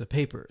the piece of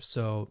paper.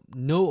 So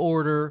no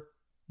order,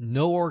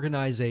 no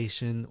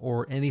organization,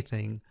 or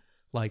anything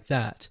like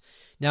that.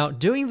 Now,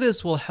 doing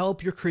this will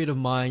help your creative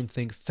mind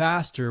think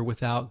faster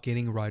without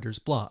getting writer's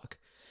block.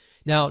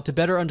 Now, to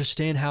better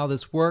understand how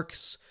this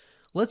works,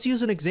 let's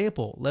use an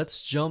example.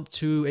 Let's jump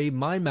to a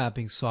mind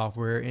mapping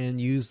software and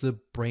use the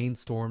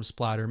brainstorm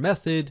splatter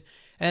method.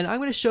 And I'm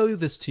going to show you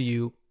this to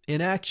you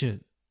in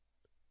action.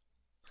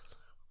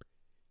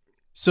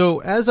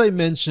 So as I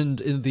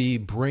mentioned in the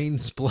brain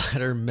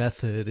splatter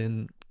method,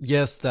 and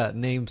yes, that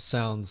name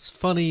sounds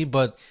funny,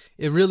 but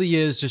it really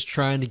is just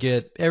trying to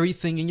get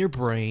everything in your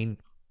brain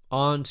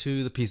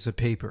onto the piece of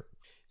paper.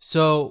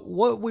 So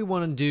what we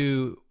want to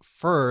do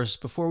first,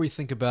 before we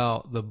think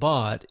about the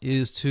bot,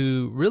 is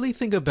to really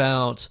think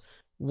about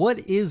what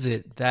is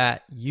it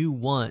that you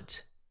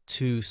want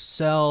to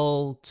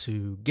sell,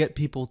 to get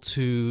people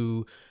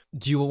to.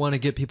 Do you want to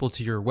get people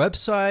to your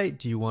website?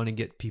 Do you want to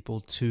get people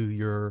to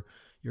your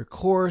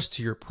course,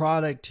 to your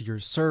product, to your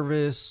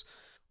service?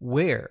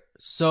 Where?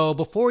 So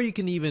before you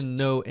can even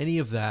know any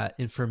of that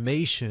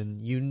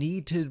information, you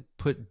need to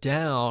put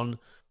down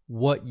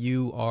what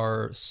you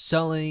are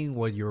selling,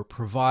 what you're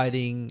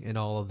providing, and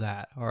all of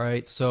that. All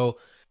right. So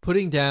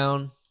putting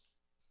down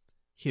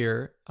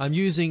here, I'm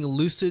using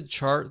Lucid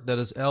Chart. That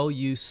is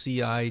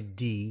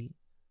LUCID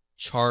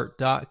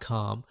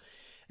chart.com.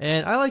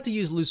 And I like to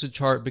use Lucid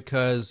Chart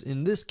because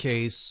in this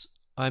case,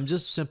 I'm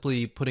just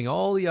simply putting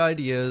all the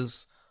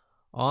ideas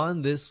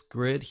on this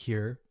grid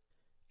here.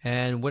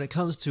 And when it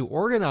comes to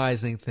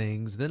organizing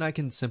things, then I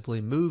can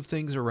simply move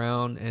things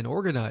around and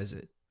organize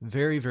it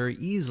very, very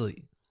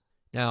easily.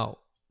 Now,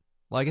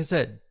 like I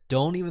said,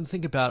 don't even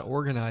think about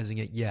organizing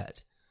it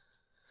yet.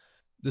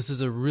 This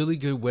is a really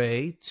good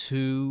way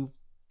to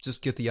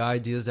just get the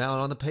ideas out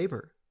on the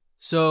paper.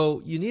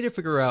 So you need to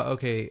figure out,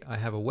 okay, I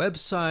have a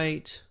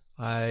website.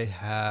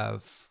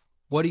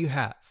 What do you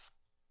have?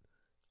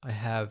 I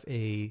have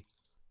a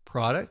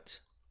product,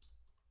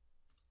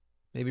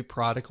 maybe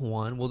product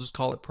 1. We'll just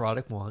call it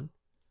product 1.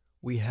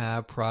 We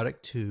have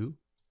product 2.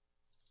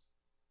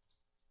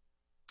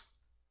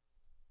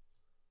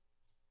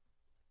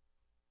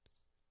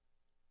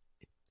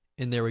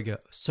 And there we go.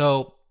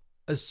 So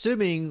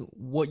assuming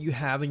what you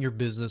have in your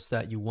business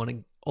that you want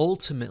to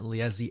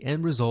ultimately as the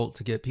end result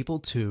to get people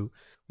to,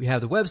 we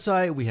have the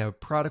website, we have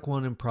product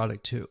 1 and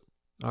product 2.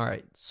 All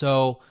right.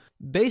 So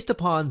based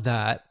upon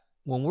that,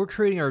 when we're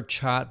creating our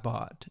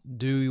chatbot,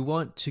 do we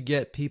want to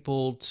get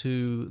people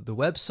to the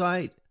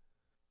website,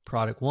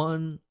 product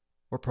 1,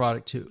 or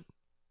product 2?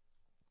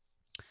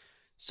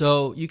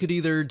 So you could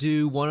either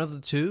do one of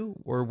the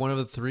 2 or one of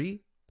the 3,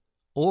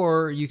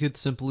 or you could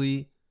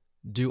simply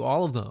do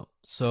all of them.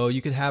 So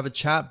you could have a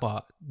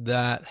chatbot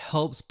that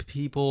helps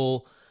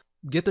people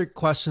get their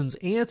questions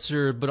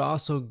answered, but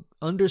also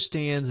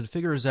understands and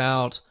figures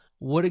out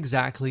what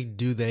exactly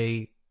do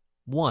they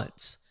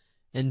want.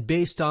 And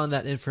based on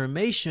that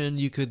information,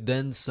 you could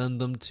then send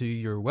them to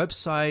your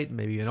website,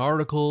 maybe an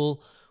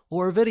article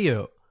or a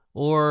video.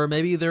 Or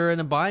maybe they're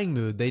in a buying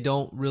mood. They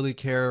don't really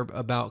care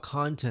about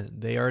content.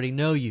 They already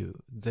know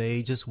you.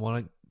 They just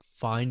want to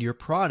find your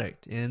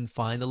product and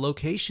find the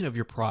location of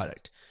your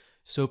product.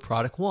 So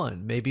product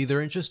one, maybe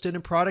they're interested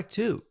in product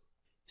two.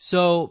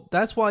 So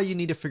that's why you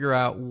need to figure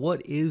out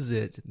what is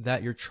it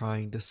that you're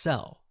trying to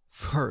sell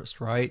first,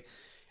 right?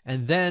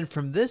 And then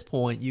from this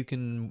point, you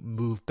can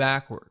move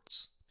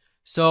backwards.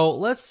 So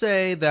let's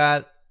say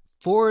that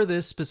for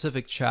this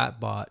specific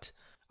chatbot,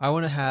 I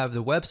want to have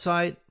the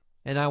website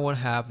and I want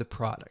to have the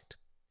product.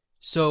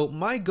 So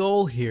my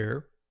goal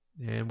here,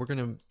 and we're going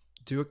to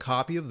do a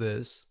copy of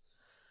this.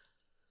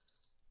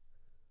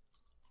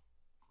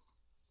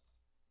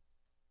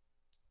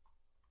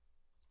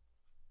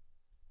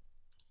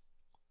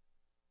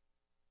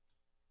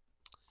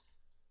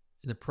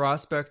 And the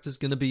prospect is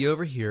going to be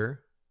over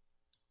here.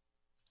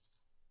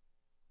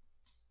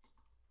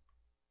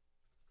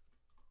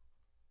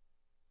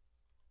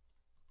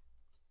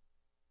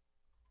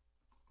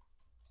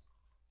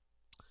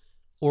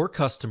 Or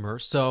customer.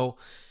 So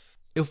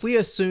if we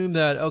assume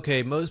that,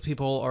 okay, most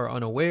people are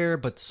unaware,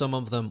 but some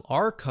of them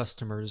are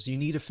customers, you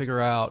need to figure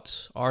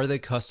out, are they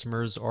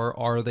customers or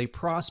are they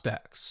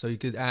prospects? So you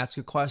could ask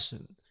a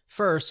question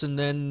first and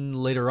then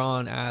later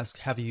on ask,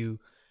 have you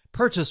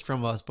purchased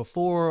from us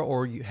before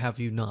or have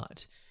you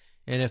not?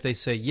 And if they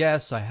say,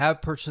 yes, I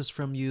have purchased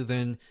from you,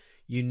 then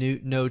you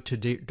know to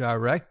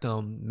direct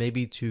them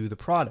maybe to the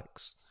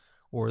products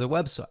or the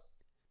website.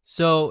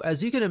 So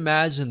as you can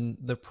imagine,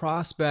 the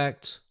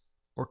prospect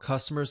or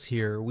customers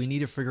here, we need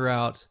to figure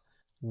out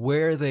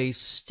where they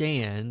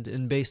stand,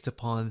 and based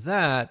upon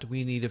that,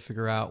 we need to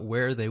figure out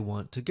where they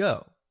want to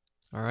go.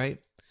 All right.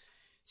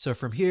 So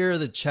from here,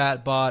 the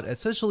chatbot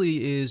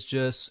essentially is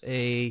just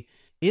a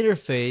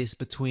interface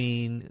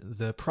between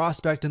the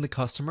prospect and the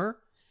customer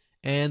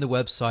and the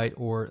website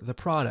or the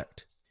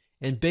product.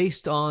 And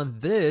based on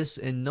this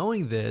and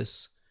knowing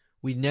this,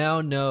 we now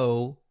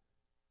know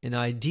an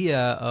idea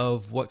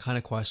of what kind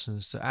of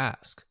questions to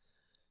ask.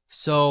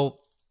 So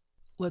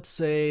let's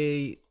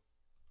say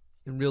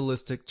in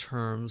realistic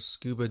terms,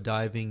 scuba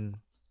diving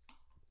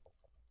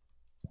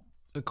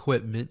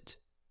equipment.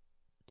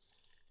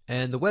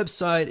 And the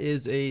website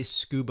is a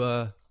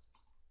scuba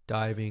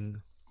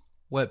diving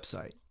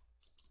website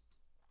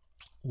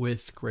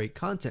with great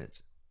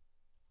content.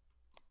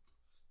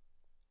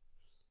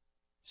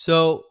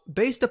 So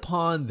based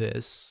upon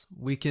this,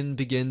 we can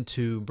begin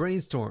to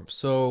brainstorm.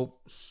 So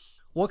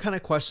what kind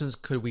of questions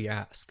could we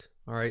ask?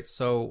 All right,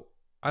 so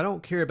I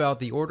don't care about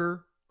the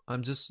order.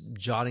 I'm just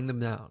jotting them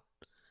down.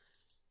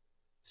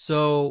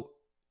 So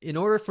in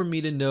order for me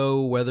to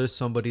know whether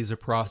somebody's a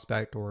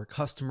prospect or a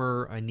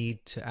customer, I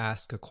need to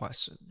ask a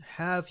question.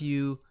 Have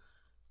you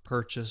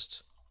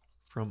purchased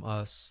from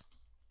us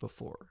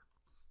before?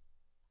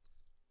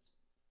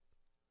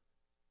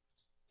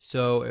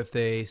 So if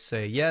they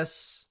say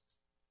yes,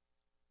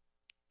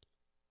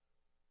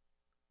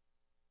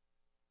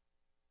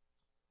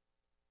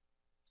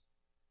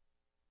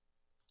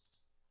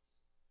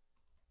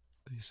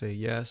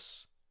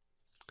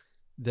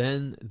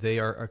 then they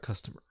are a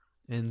customer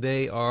and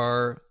they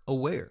are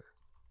aware.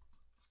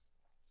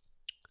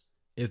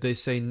 If they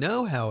say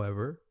no,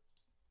 however,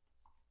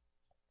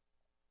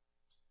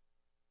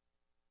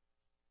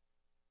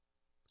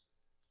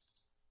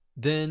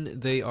 then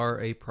they are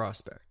a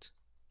prospect.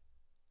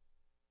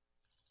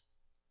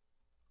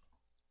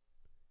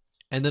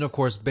 And then, of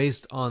course,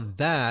 based on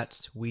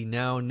that, we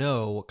now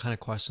know what kind of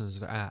questions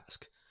to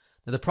ask.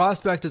 Now, the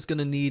prospect is going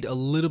to need a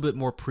little bit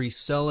more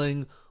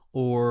pre-selling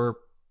or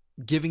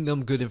giving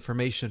them good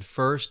information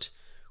first,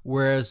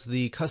 whereas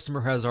the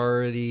customer has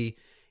already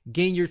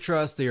gained your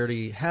trust, they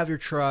already have your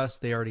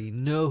trust, they already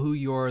know who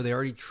you are, they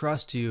already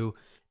trust you,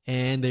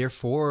 and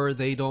therefore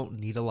they don't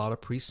need a lot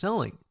of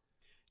pre-selling.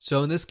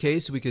 So in this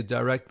case, we could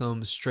direct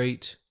them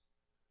straight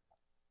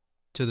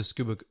to the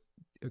scuba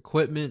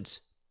equipment.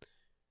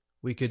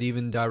 We could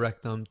even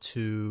direct them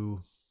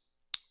to,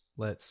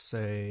 let's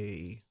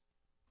say,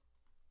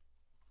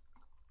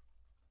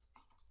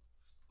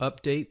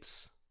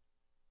 updates.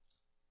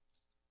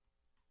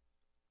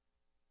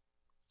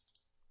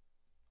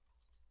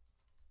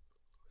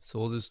 So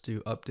we'll just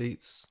do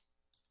updates.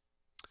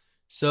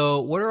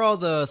 So what are all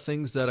the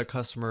things that a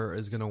customer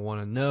is going to want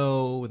to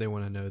know? They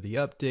want to know the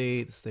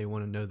updates. They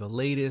want to know the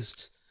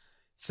latest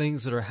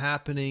things that are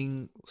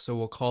happening. So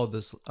we'll call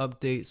this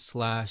update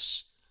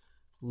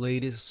 /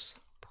 latest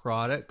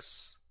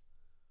products.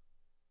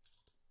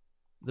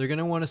 They're going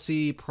to want to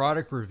see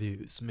product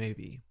reviews,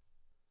 maybe.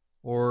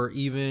 Or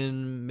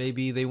even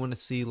maybe they want to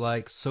see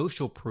like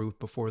social proof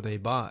before they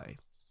buy.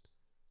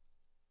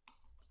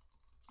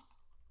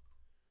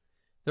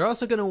 They're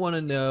also going to want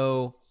to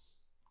know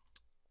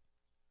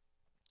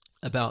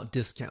about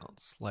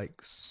discounts, like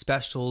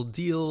special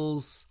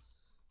deals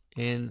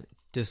and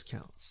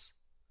discounts.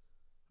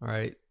 All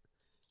right.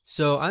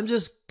 So I'm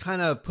just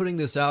kind of putting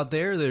this out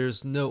there.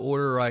 There's no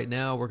order right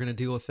now. We're going to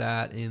deal with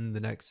that in the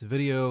next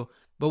video.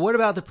 But what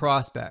about the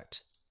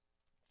prospect?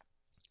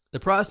 The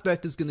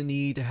prospect is going to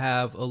need to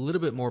have a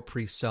little bit more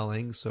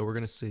pre-selling. So we're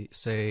going to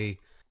say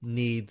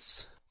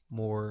needs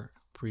more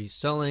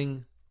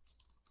pre-selling,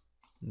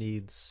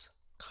 needs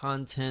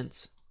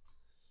content.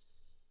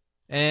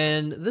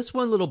 And this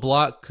one little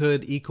block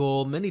could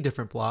equal many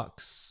different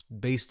blocks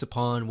based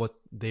upon what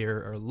they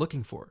are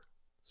looking for.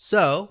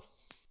 So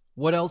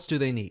what else do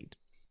they need?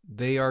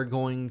 They are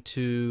going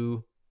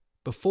to,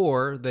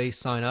 before they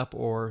sign up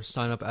or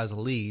sign up as a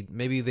lead,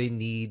 maybe they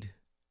need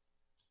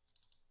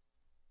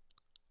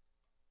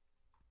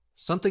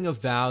something of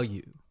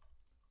value,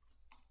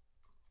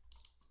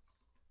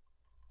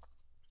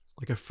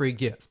 like a free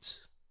gift.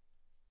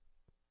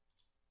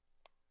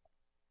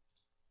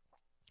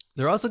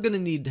 They're also going to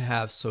need to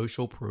have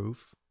social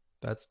proof.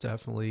 That's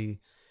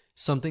definitely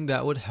something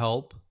that would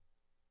help.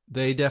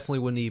 They definitely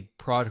would need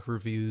product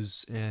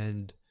reviews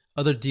and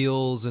other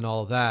deals and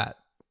all of that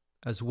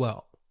as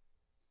well.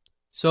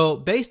 So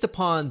based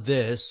upon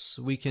this,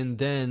 we can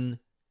then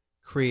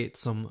create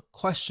some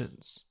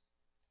questions.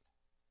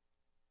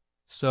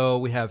 So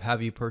we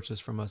have you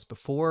purchased from us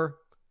before?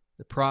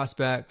 The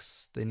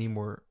prospects, they need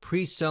more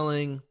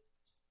pre-selling.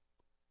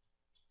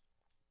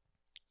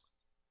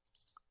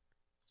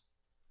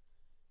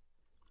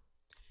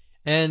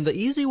 And the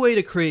easy way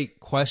to create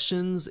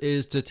questions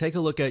is to take a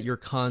look at your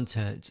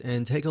content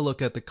and take a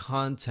look at the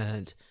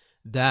content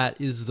that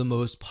is the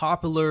most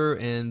popular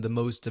and the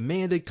most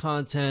demanded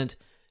content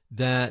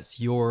that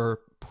your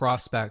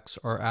prospects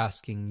are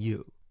asking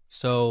you.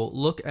 So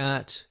look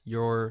at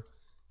your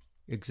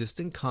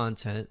existing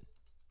content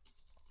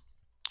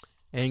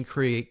and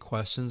create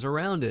questions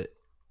around it.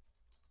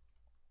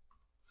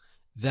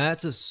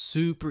 That's a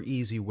super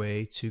easy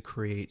way to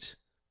create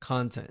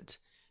content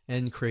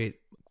and create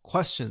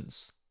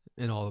questions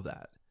and all of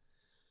that.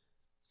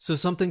 So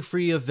something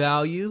free of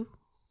value.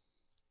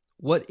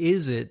 What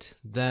is it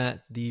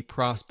that the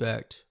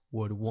prospect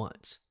would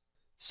want?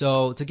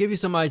 So to give you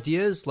some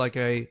ideas, like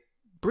I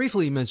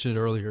briefly mentioned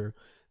earlier,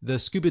 the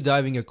scuba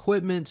diving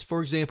equipment,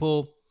 for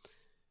example,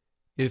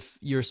 if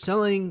you're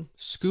selling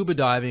scuba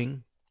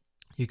diving,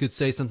 you could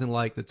say something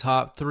like the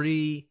top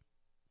 3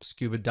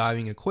 scuba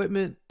diving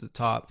equipment, the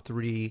top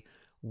 3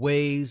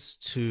 ways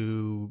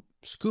to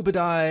scuba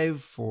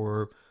dive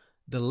for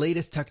the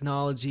latest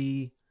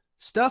technology,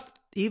 stuff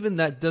even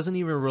that doesn't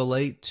even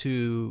relate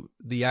to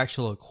the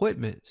actual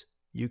equipment.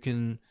 You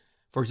can,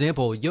 for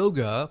example,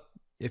 yoga,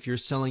 if you're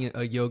selling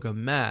a yoga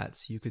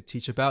mat, you could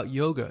teach about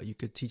yoga. You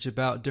could teach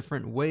about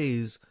different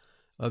ways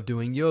of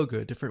doing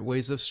yoga, different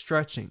ways of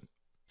stretching.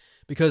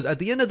 Because at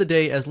the end of the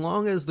day, as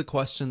long as the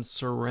question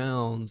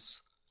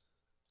surrounds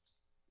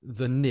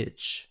the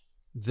niche,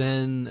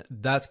 then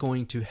that's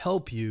going to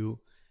help you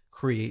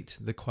create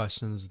the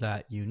questions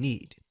that you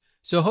need.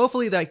 So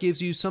hopefully that gives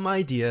you some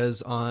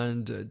ideas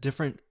on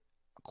different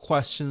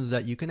questions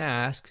that you can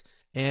ask.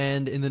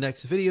 And in the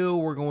next video,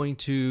 we're going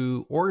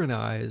to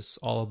organize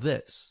all of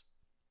this.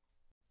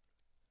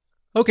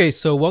 Okay,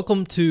 so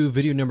welcome to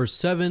video number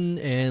 7,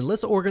 and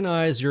let's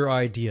organize your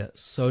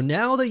ideas. So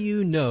now that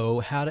you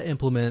know how to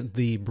implement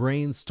the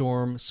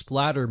brainstorm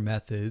splatter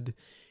method,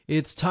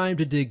 it's time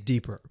to dig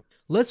deeper.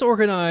 Let's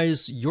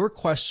organize your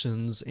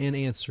questions and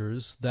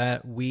answers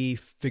that we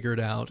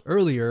figured out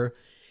earlier.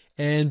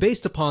 And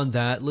based upon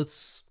that,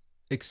 let's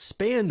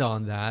expand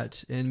on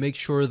that and make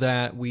sure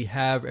that we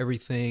have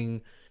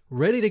everything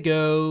ready to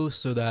go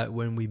so that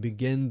when we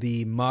begin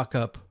the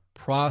mock-up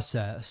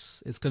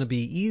process, it's going to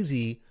be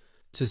easy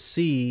to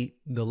see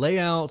the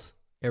layout,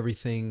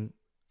 everything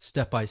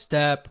step by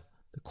step,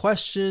 the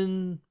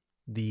question,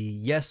 the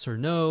yes or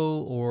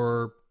no,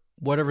 or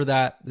whatever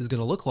that is going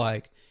to look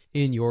like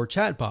in your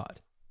chatbot.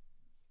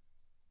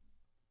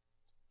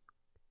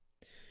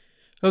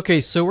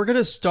 Okay, so we're going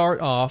to start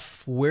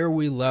off where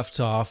we left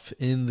off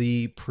in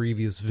the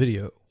previous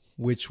video,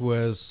 which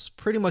was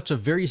pretty much a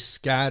very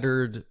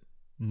scattered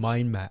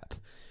mind map.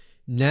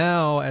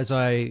 Now, as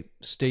I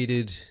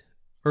stated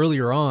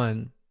earlier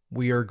on,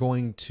 we are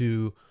going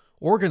to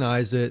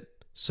organize it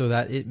so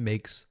that it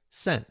makes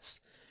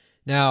sense.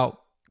 Now,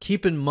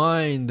 keep in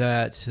mind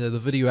that the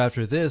video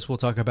after this will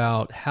talk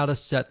about how to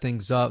set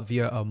things up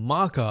via a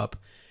mock-up.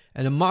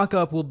 And a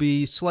mock-up will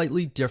be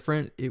slightly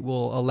different. It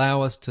will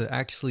allow us to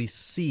actually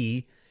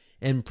see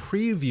and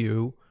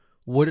preview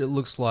what it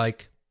looks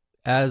like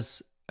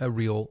as a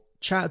real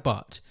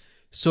chatbot.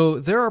 So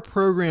there are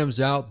programs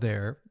out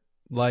there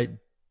like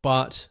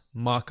Bot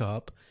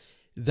Mockup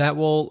that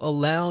will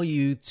allow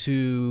you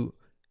to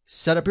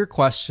set up your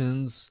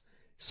questions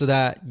so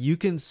that you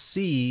can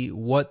see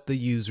what the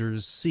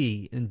users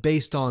see. And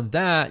based on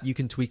that, you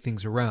can tweak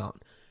things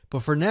around.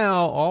 But for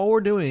now, all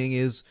we're doing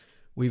is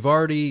we've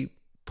already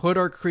put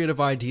our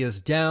creative ideas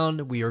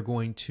down. We are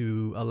going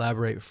to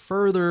elaborate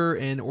further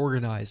and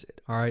organize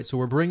it. All right. So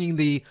we're bringing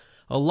the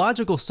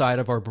logical side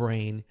of our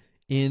brain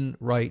in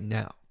right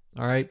now.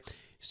 All right.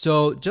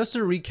 So just to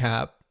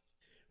recap,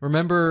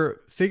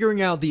 remember,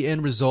 figuring out the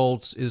end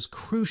result is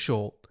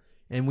crucial.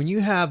 And when you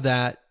have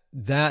that,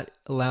 that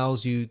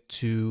allows you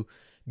to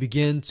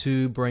begin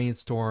to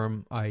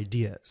brainstorm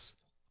ideas.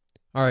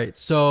 All right,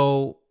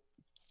 so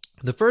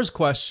the first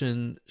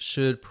question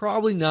should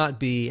probably not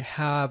be,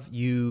 have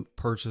you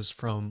purchased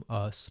from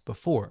us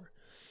before?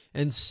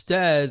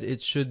 Instead,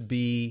 it should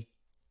be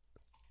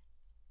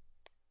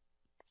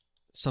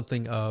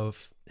something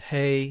of,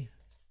 hey,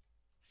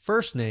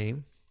 first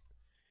name.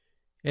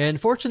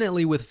 And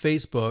fortunately with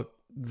Facebook,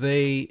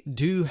 they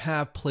do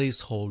have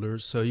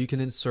placeholders, so you can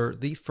insert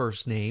the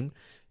first name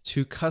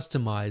to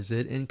customize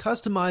it. And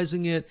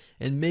customizing it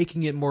and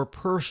making it more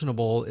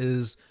personable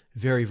is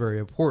very, very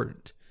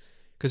important,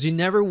 because you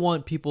never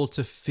want people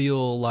to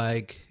feel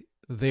like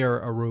they're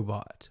a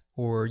robot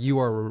or you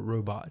are a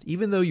robot,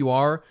 even though you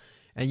are.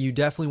 And you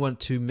definitely want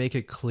to make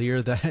it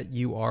clear that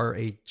you are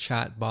a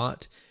chat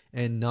bot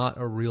and not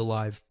a real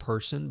live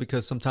person,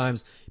 because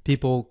sometimes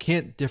people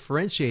can't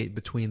differentiate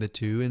between the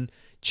two, and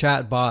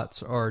chat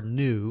bots are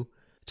new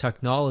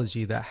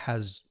technology that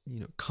has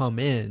come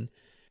in.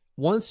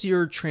 Once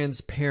you're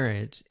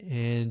transparent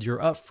and you're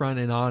upfront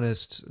and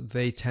honest,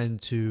 they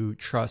tend to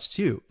trust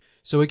you.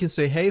 So we can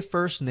say, hey,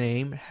 first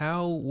name,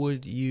 how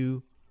would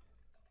you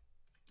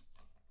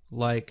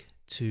like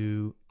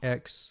to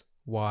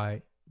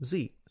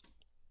XYZ?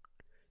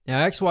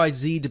 Now,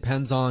 XYZ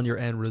depends on your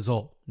end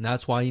result, and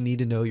that's why you need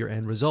to know your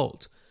end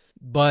result.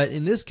 But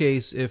in this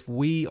case, if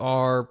we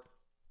are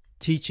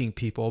teaching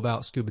people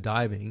about scuba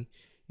diving,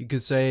 you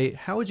could say,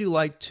 how would you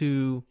like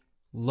to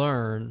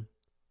learn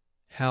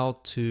how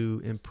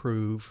to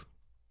improve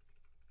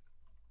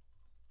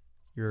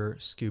your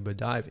scuba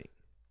diving?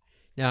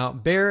 Now,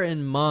 bear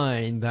in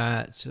mind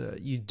that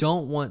you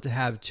don't want to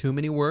have too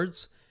many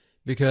words,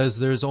 because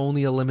there's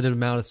only a limited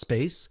amount of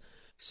space.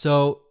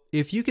 So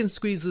if you can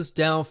squeeze this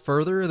down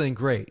further, then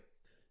great.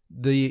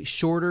 The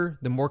shorter,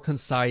 the more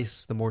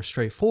concise, the more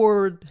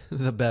straightforward,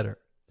 the better.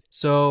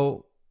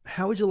 So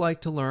how would you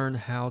like to learn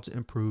how to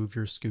improve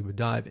your scuba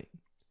diving?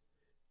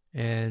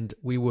 And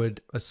we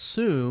would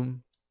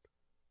assume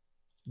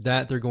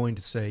that they're going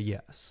to say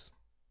yes.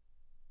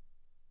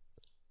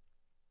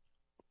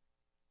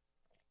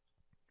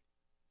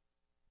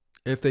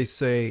 If they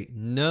say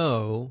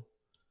no,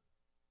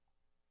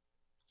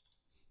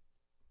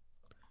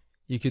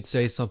 you could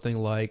say something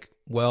like,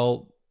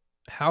 well,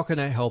 how can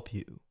I help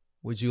you?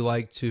 Would you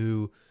like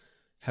to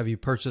have you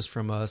purchased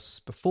from us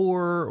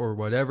before or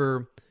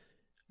whatever,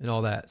 and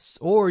all that?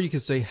 Or you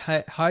could say,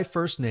 hi,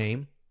 first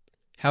name,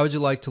 how would you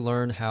like to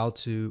learn how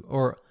to,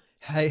 or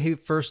hey,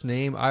 first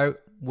name, I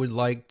would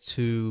like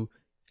to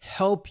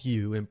help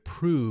you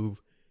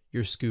improve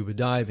your scuba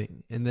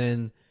diving. And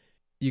then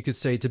you could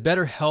say, to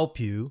better help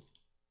you,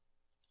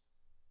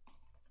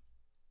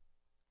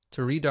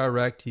 to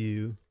redirect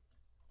you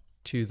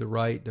to the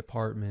right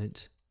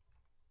department,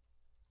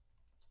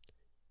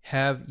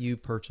 have you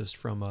purchased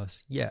from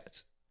us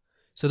yet?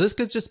 So this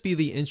could just be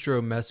the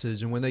intro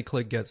message, and when they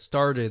click get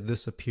started,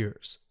 this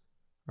appears.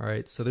 All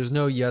right, so there's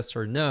no yes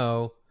or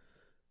no.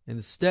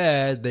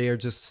 Instead, they are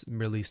just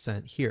merely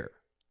sent here.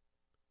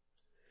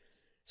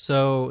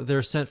 So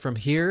they're sent from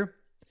here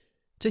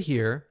to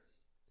here.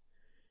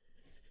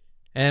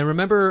 And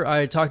remember,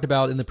 I talked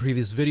about in the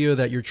previous video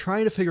that you're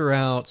trying to figure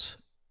out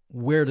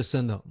where to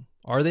send them.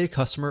 Are they a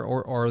customer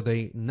or are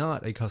they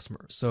not a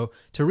customer? So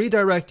to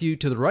redirect you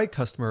to the right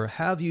customer,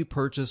 have you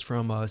purchased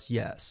from us?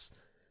 Yes,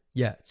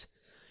 yet.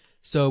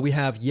 So we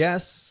have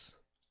yes.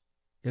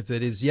 If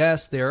it is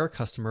yes, they are a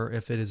customer.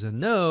 If it is a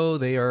no,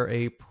 they are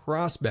a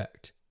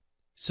prospect.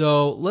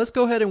 So let's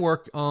go ahead and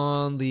work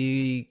on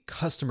the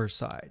customer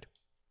side.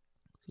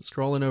 So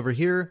scrolling over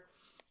here,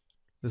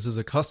 this is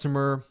a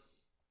customer.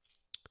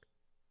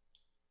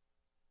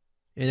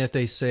 And if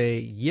they say,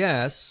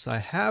 yes, I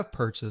have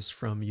purchased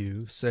from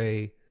you,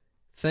 say,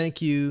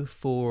 thank you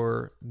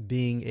for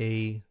being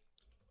a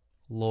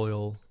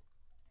loyal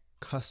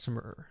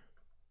customer.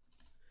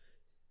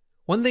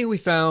 One thing we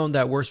found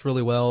that works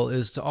really well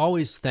is to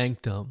always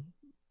thank them,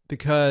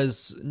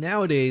 because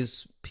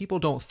nowadays people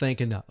don't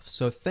thank enough.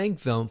 So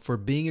thank them for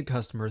being a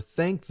customer.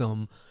 Thank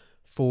them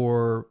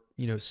for,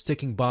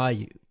 sticking by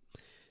you.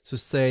 So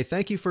say,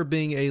 thank you for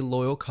being a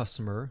loyal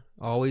customer.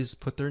 Always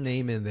put their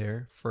name in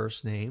there,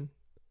 first name.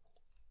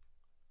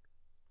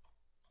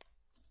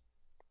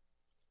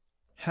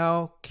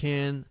 How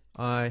can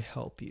I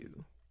help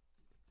you?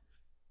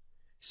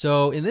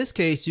 So in this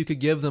case, you could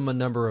give them a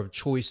number of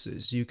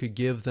choices. You could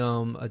give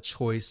them a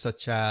choice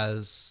such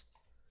as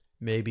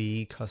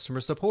maybe customer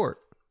support.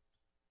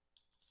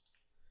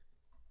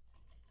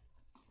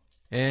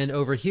 And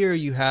over here,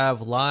 you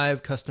have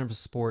live customer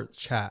support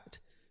chat.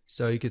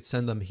 So you could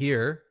send them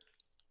here,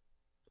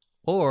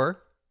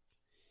 or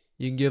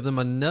you can give them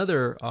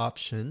another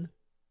option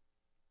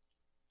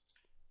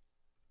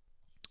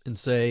and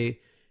say,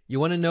 you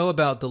want to know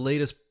about the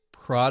latest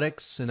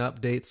products and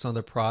updates on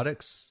the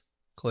products?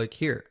 Click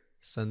here,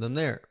 send them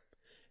there.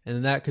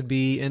 And that could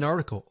be an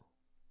article.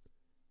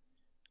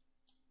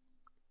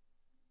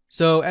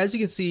 So as you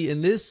can see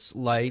in this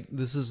light,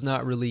 this is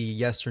not really a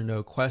yes or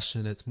no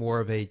question. It's more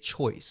of a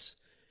choice.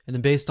 And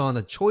then based on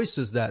the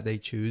choices that they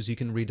choose, you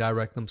can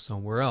redirect them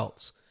somewhere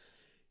else.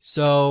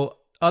 So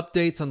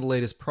updates on the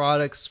latest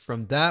products,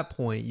 from that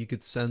point, you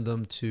could send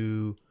them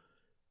to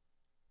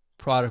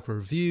product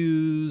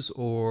reviews,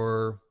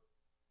 or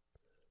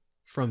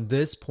from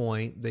this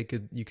point,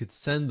 you could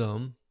send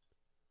them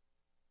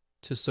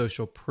to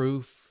social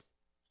proof,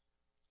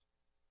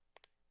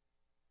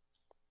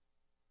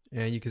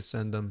 and you could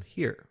send them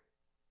here.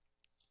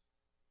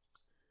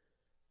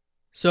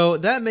 So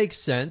that makes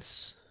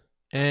sense,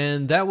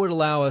 and that would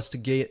allow us to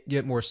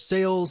get more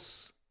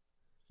sales,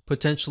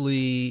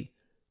 potentially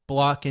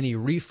block any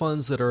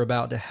refunds that are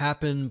about to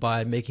happen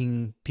by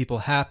making people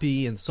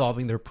happy and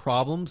solving their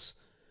problems,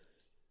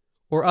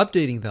 or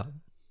updating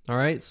them. All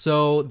right,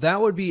 so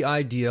that would be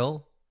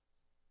ideal.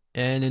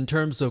 And in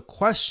terms of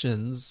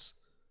questions,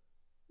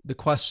 the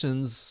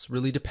questions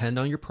really depend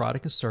on your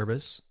product and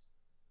service.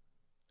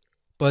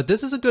 But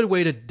this is a good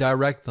way to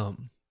direct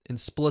them and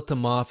split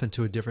them off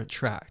into a different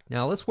track.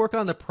 Now let's work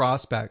on the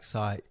prospect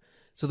side.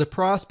 So the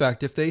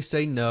prospect, if they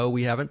say no,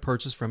 we haven't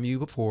purchased from you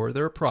before,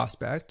 they're a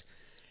prospect.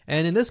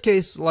 And in this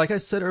case, like I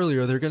said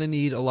earlier, they're going to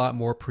need a lot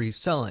more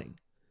pre-selling.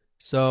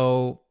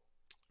 So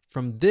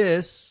from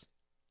this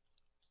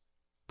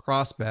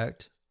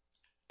prospect,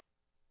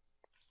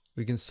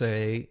 we can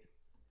say,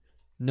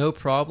 no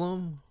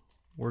problem,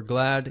 we're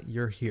glad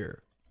you're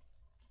here.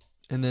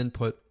 And then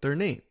put their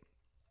name.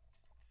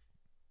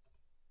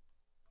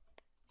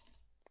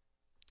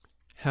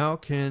 How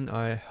can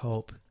I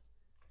help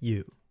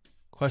you?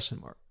 Question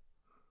mark.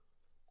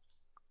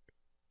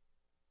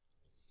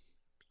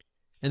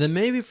 And then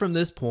maybe from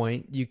this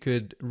point, you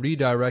could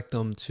redirect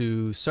them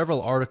to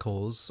several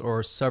articles,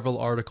 or several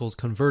articles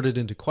converted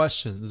into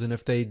questions. And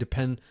if they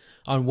depend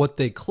on what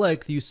they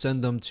click, you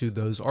send them to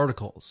those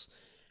articles.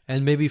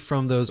 And maybe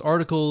from those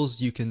articles,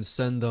 you can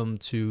send them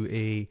to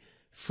a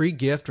free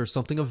gift or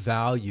something of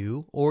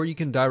value, or you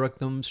can direct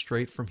them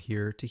straight from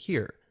here to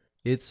here.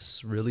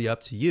 It's really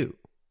up to you.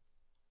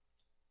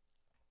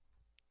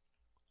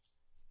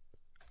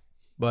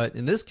 But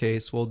in this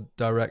case, we'll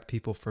direct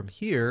people from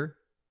here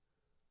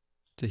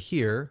to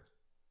here.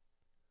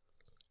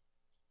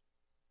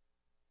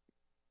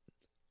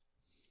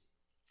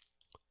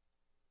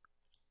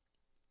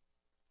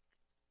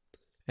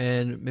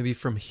 And maybe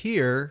from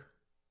here,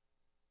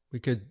 we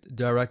could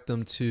direct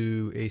them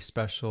to a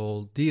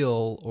special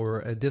deal or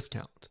a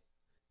discount.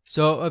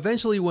 So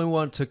eventually we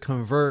want to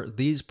convert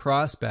these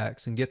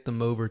prospects and get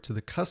them over to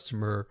the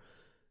customer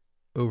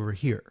over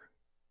here.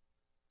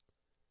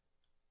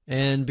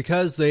 And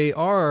because they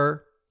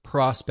are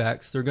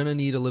prospects, they're going to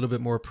need a little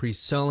bit more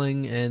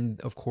pre-selling,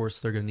 and of course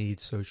they're going to need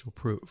social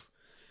proof.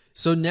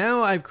 So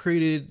now I've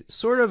created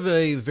sort of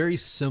a very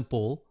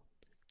simple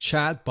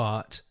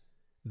chatbot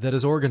that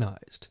is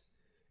organized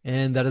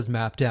and that is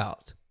mapped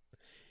out.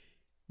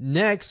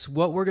 Next,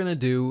 what we're going to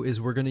do is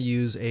we're going to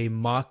use a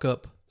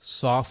mock-up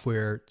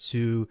software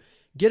to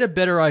get a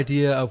better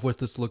idea of what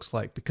this looks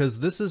like,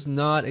 because this is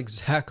not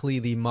exactly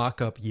the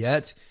mock-up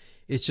yet.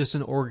 It's just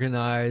an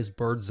organized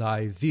bird's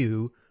eye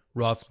view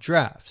rough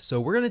draft.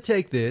 So we're going to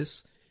take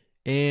this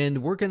and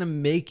we're going to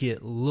make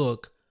it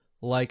look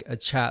like a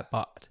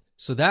chatbot.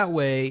 So that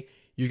way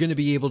you're going to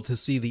be able to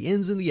see the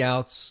ins and the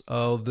outs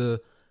of the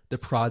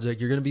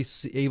project. You're going to be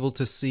able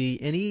to see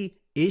any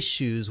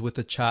issues with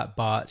the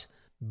chatbot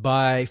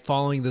by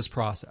following this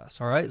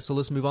process. All right, so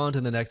let's move on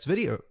to the next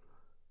video.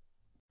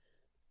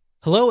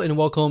 Hello and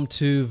welcome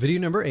to video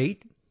number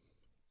 8.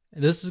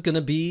 This is going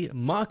to be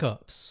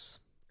mockups.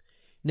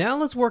 Now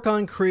let's work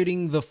on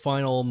creating the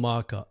final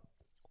mockup.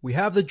 We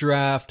have the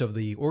draft of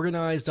the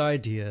organized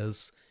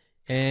ideas,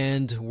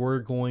 and we're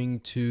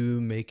going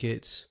to make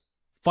it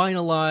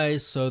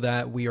finalized so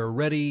that we are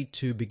ready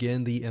to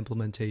begin the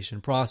implementation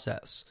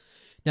process.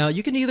 Now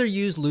you can either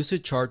use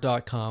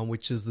lucidchart.com,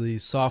 which is the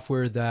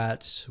software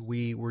that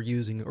we were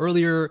using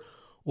earlier,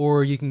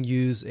 or you can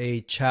use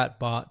a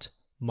chatbot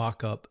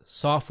mockup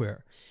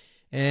software.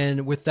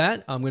 And with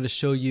that, I'm going to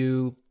show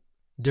you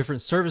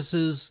different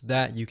services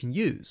that you can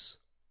use.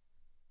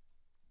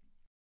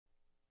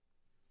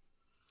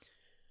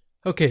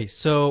 Okay,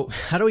 so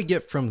how do we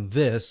get from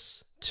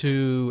this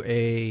to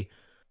a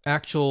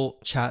actual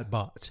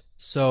chatbot?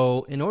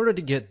 So in order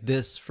to get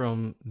this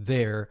from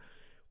there,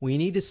 we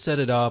need to set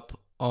it up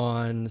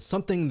on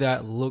something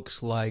that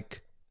looks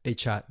like a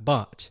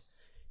chatbot.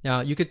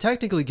 Now you could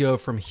technically go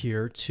from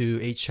here to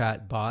a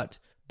chatbot,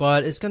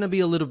 but it's going to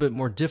be a little bit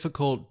more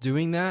difficult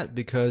doing that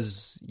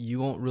because you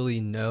won't really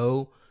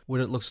know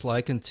what it looks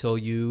like until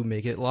you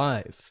make it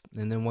live.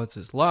 And then once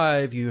it's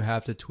live, you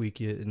have to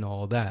tweak it and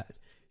all that.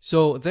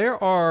 So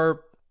there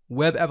are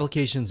web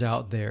applications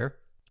out there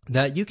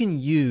that you can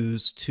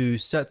use to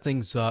set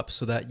things up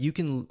so that you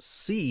can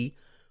see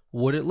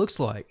what it looks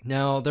like.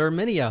 Now, there are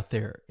many out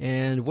there,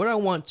 and what I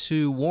want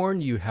to warn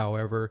you,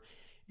 however,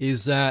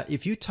 is that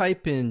if you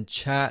type in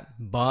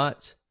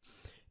chatbot,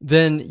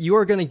 then you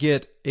are going to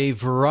get a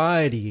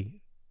variety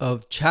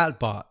of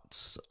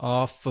chatbots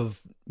off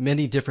of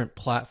many different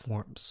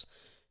platforms.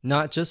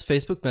 Not just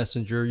Facebook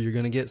Messenger, you're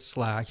going to get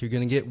Slack, you're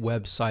going to get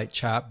website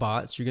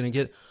chatbots, you're going to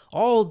get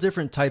all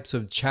different types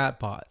of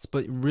chatbots.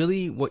 But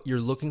really what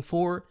you're looking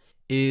for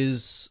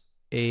is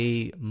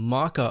a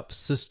mock-up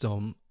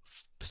system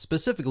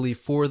specifically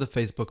for the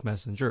Facebook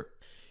Messenger.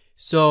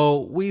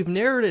 So we've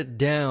narrowed it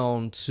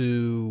down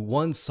to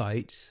one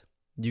site.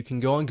 You can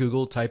go on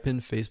Google, type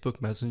in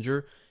Facebook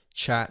Messenger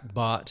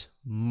chatbot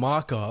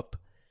mockup,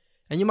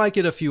 and you might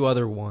get a few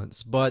other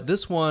ones, but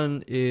this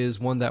one is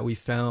one that we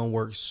found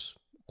works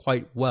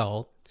quite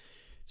well.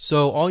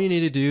 So all you need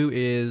to do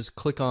is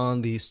click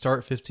on the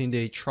Start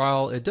 15-Day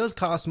Trial. It does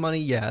cost money,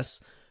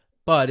 yes,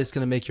 but it's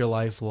going to make your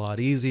life a lot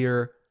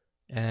easier,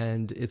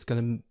 and it's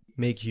going to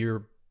make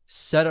your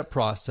setup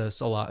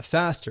process a lot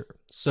faster.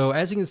 So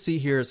as you can see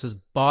here, it says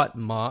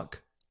BotMock.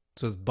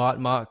 So it's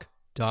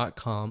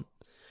botmock.com.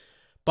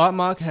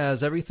 BotMock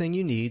has everything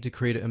you need to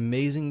create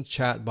amazing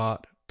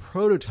chatbot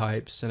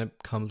prototypes, and it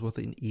comes with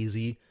an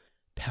easy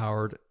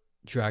powered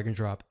drag and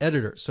drop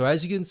editor. So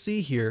as you can see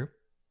here,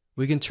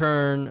 we can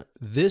turn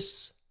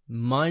this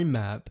mind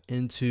map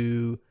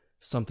into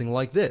something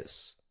like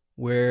this,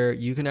 where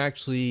you can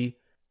actually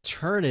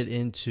turn it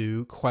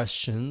into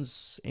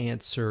questions,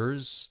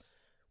 answers,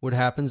 what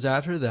happens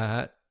after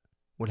that,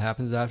 what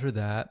happens after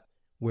that,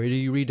 where do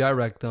you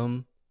redirect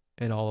them,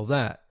 and all of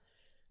that.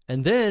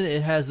 And then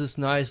it has this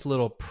nice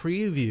little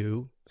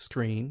preview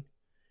screen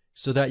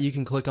so that you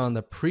can click on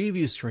the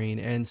preview screen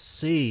and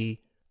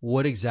see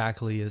what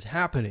exactly is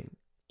happening.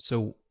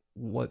 So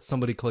what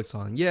somebody clicks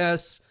on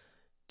yes,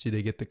 do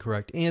they get the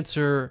correct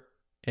answer?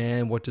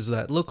 And what does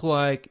that look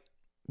like?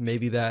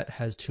 Maybe that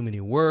has too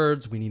many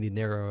words. We need to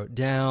narrow it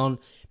down.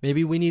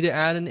 Maybe we need to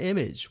add an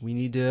image. We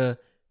need to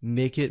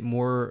make it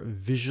more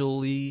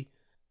visually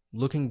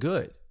looking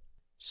good.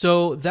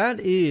 So that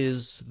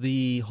is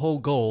the whole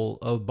goal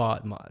of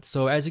BotMod.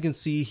 So as you can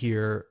see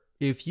here,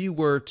 if you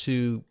were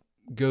to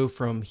go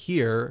from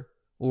here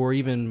or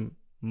even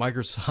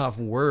Microsoft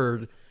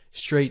Word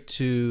straight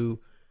to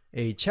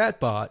a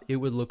chatbot, it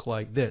would look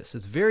like this.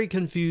 It's very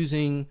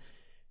confusing,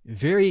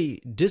 very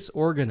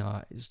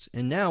disorganized.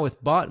 And now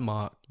with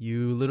BotMock,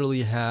 you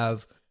literally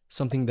have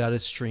something that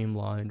is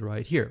streamlined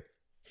right here.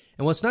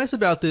 And what's nice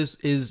about this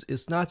is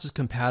it's not just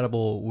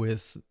compatible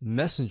with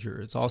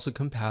Messenger, it's also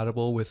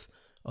compatible with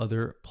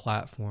other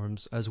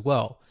platforms as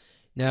well.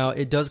 Now,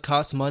 it does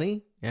cost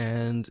money,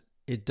 and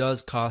it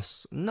does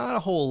cost not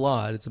a whole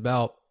lot. It's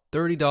about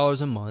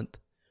 $30 a month,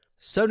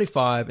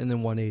 $75 and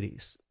then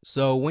 $180.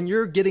 So when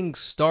you're getting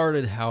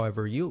started,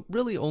 however, you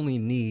really only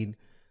need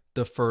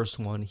the first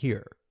one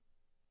here.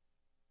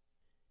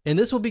 And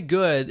this will be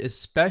good,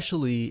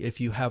 especially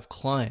if you have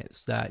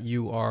clients that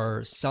you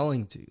are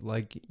selling to,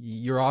 like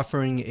you're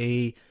offering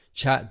a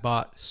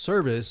chatbot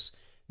service.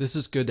 This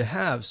is good to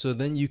have. So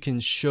then you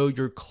can show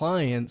your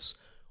clients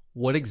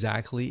what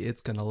exactly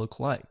it's going to look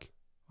like.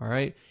 All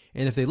right.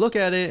 And if they look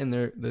at it and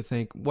they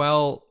think,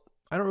 well,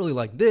 I don't really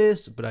like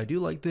this, but I do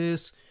like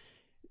this,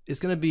 it's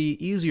going to be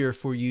easier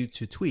for you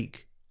to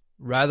tweak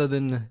rather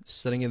than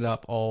setting it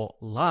up all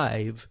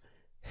live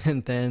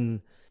and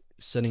then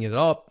setting it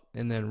up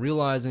and then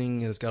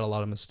realizing it's got a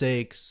lot of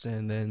mistakes,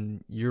 and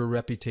then your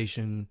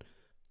reputation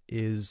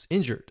is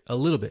injured a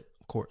little bit,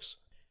 of course.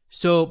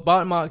 So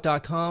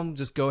botmock.com,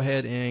 just go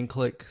ahead and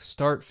click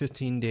Start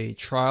 15-Day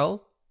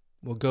Trial.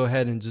 We'll go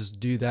ahead and just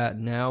do that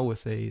now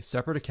with a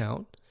separate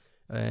account,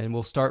 and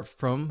we'll start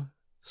from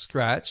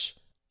scratch,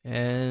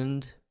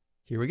 and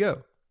here we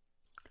go.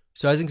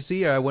 So as you can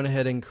see, I went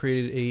ahead and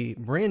created a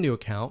brand new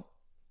account,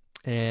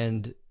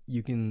 and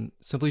you can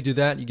simply do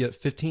that. You get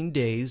 15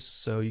 days,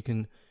 so you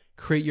can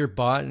create your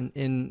bot,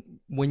 and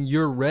when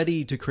you're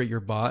ready to create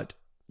your bot,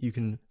 you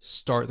can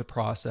start the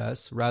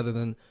process rather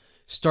than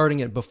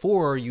starting it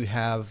before you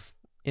have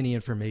any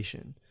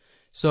information.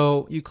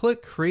 So you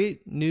click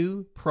Create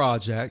New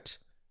Project,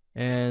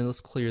 and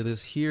let's clear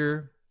this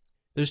here.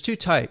 There's two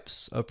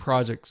types of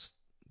projects.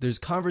 There's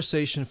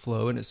Conversation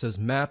Flow, and it says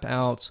map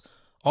out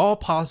all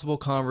possible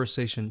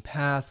conversation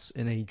paths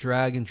in a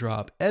drag and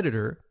drop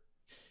editor.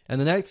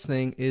 And the next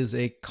thing is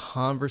a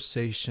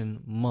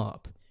Conversation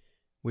Map,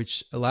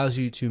 which allows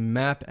you to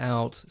map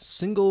out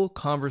single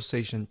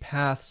conversation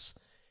paths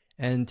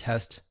and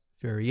test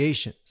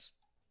variations.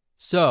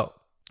 So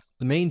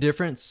the main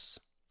difference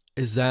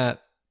is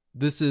that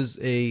this is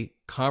a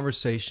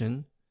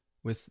conversation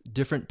with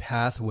different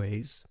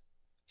pathways,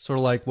 sort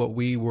of like what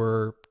we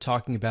were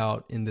talking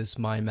about in this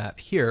mind map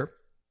here.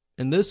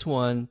 And this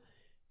one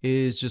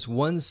is just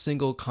one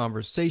single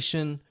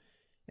conversation.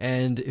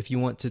 And if you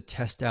want to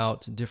test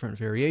out different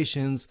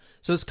variations,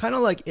 so it's kind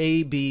of like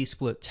A/B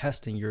split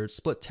testing. You're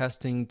split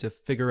testing to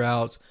figure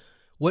out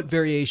what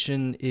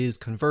variation is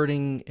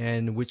converting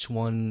and which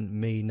one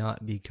may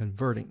not be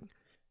converting,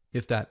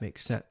 if that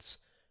makes sense.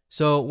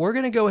 So we're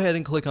going to go ahead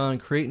and click on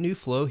Create New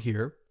Flow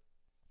here,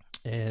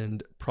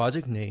 and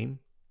project name,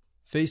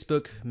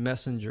 Facebook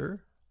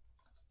Messenger,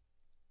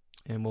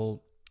 and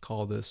we'll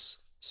call this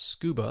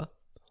Scuba.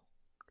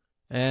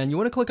 And you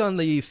want to click on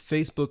the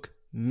Facebook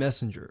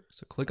Messenger.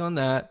 So click on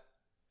that,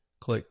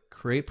 click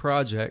Create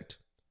Project.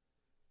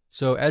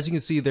 So as you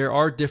can see, there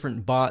are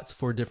different bots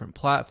for different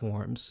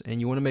platforms, and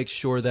you want to make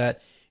sure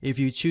that if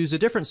you choose a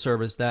different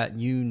service that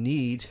you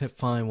need to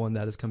find one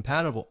that is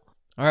compatible.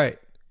 All right.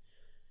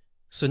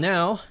 So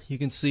now you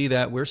can see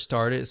that we're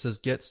started. It says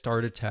get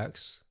started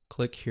text.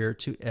 Click here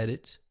to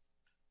edit.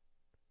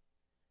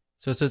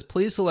 So it says,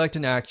 please select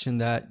an action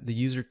that the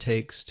user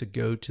takes to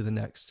go to the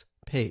next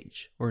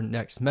page or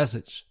next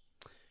message.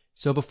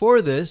 So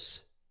before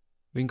this,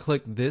 we can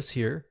click this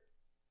here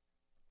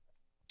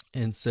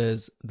and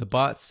says the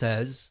bot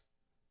says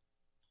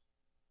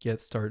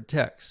get started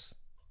text.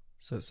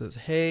 So it says,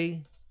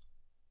 hey,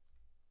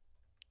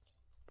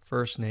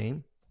 first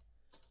name.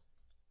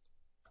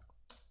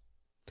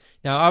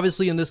 Now,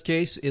 obviously in this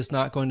case, it's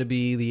not going to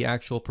be the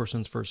actual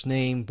person's first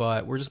name,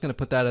 but we're just going to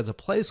put that as a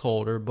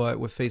placeholder. But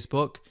with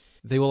Facebook,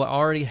 they will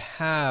already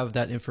have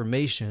that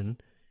information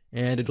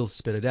and it'll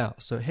spit it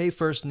out. So, hey,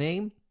 first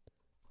name,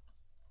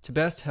 to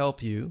best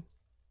help you,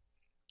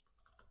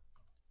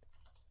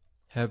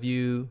 have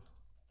you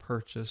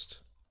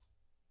purchased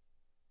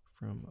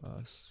from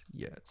us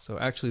yet? So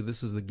actually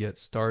this is the get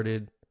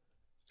started.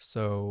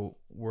 So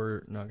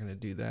we're not going to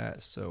do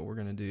that. So we're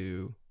going to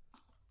do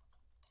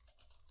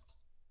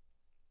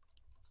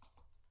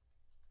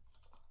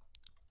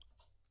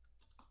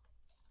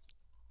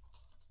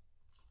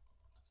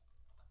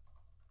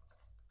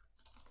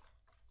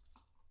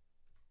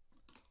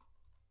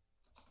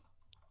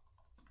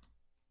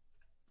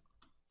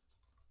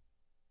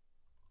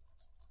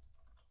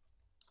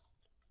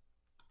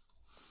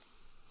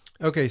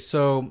okay,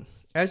 so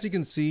as you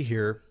can see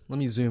here, let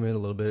me zoom in a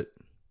little bit.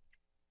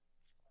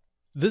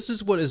 This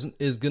is what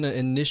is going to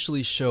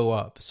initially show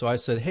up. So I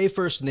said, hey,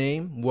 first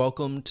name,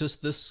 welcome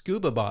to the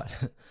Scuba Bot.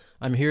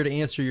 I'm here to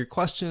answer your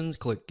questions.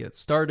 Click get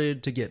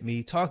started to get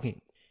me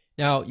talking.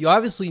 Now, you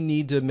obviously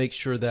need to make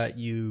sure that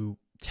you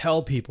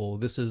tell people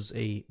this is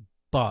a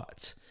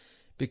bot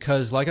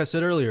because, like I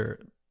said earlier,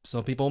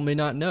 some people may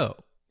not know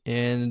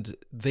and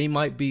they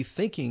might be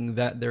thinking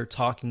that they're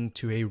talking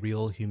to a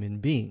real human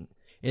being.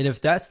 And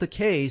if that's the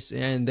case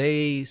and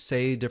they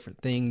say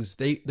different things,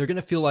 they're going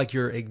to feel like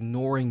you're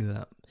ignoring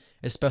them,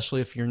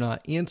 especially if you're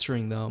not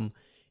answering them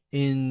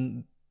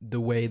in the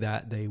way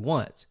that they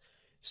want.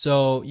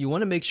 So you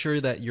want to make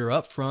sure that you're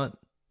upfront,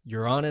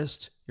 you're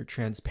honest, you're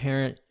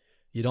transparent,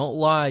 you don't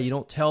lie, you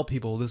don't tell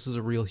people this is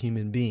a real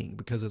human being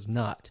because it's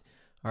not.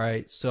 All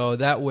right. So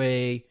that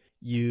way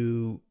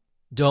you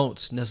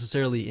don't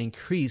necessarily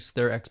increase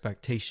their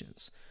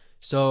expectations.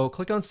 So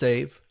click on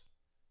save.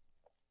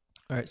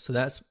 All right. So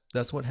that's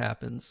what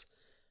happens.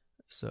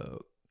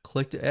 So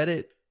click to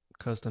edit,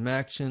 custom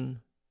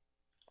action.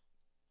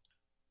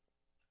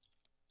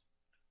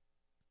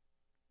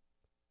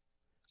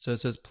 So it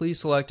says, please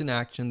select an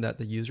action that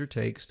the user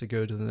takes to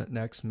go to the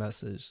next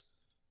message.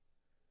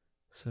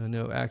 So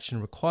no action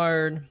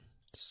required.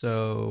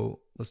 So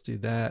let's do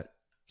that.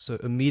 So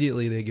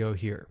immediately they go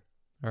here.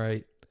 All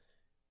right.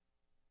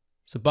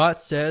 So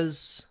bot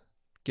says,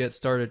 get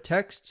started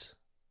text.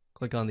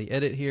 Click on the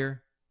edit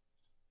here.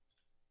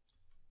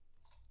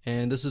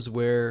 And this is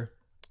where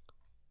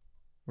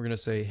we're going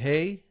to say,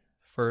 hey,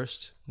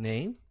 first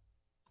name.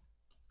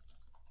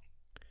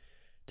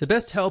 To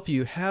best help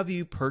you, have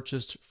you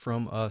purchased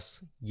from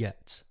us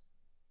yet?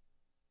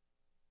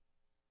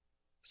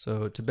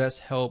 So to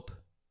best help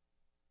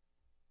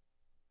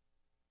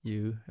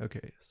you,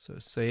 okay, so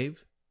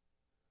save.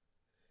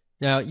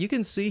 Now you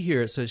can see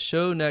here it says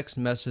show next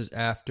message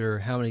after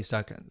how many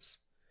seconds.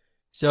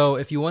 So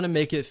if you want to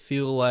make it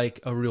feel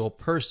like a real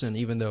person,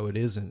 even though it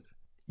isn't,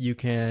 you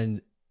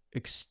can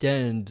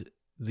extend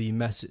the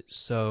message.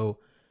 So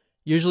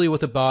usually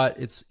with a bot,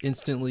 it's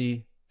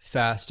instantly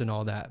fast and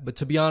all that. But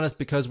to be honest,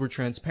 because we're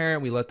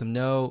transparent, we let them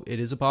know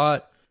it is a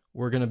bot,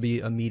 we're going to be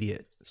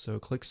immediate. So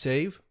click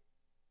save.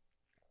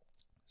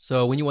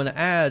 So when you want to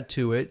add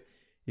to it,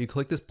 you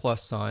click this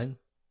plus sign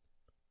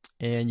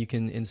and you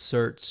can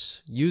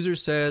insert user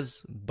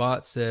says,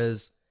 bot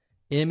says,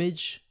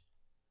 image.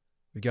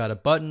 We got a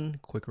button,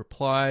 quick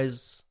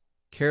replies,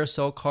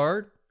 carousel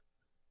card.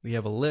 We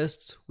have a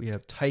list. We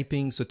have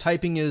typing. So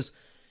typing is,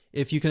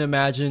 if you can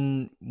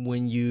imagine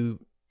when you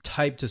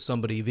type to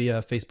somebody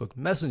via Facebook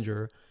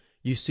Messenger,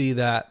 you see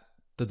that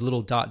the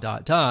little ...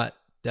 that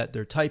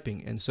they're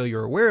typing. And so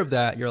you're aware of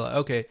that. You're like,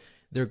 okay,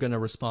 they're going to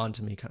respond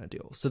to me kind of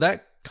deal. So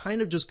that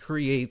kind of just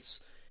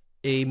creates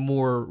a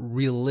more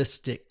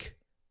realistic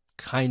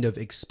kind of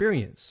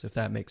experience, if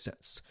that makes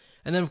sense.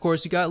 And then of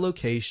course you got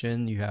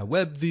location, you have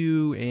web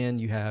view, and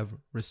you have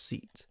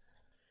receipt.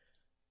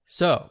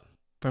 So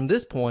from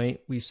this point,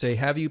 we say,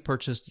 have you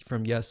purchased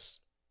from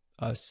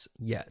us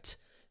yet?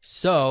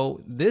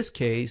 So this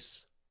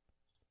case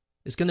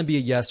is going to be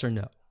a yes or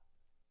no.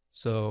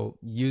 So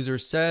user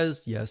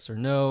says yes or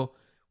no.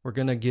 We're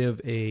going to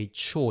give a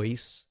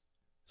choice.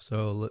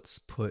 So let's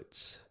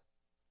put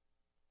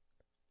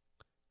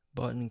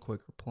button,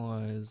 quick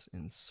replies,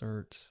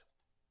 insert.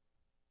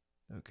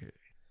 Okay.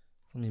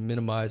 Let me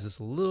minimize this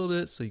a little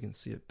bit so you can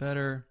see it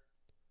better.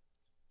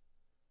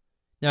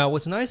 Now,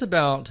 what's nice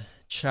about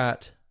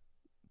chat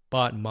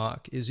bot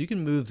mock is you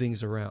can move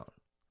things around.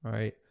 All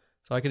right.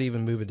 So I could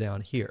even move it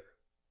down here.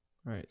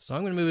 All right. So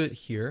I'm going to move it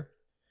here.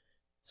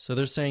 So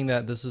they're saying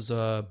that this is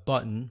a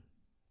button.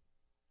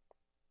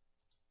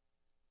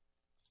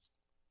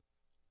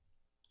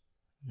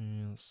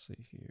 And let's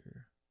see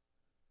here.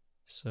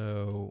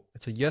 So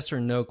it's a yes or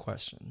no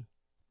question.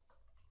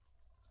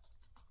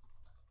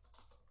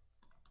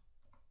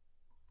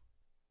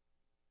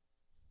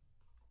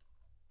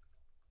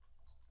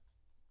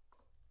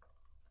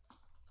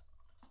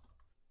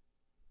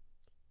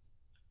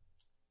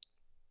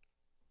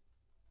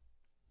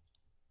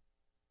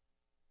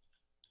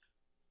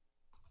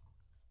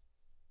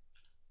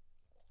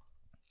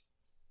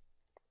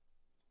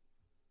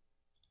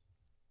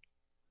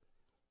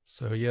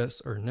 So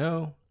yes or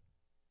no.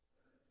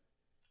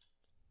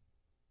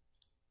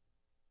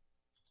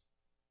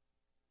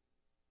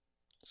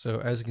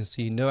 So as you can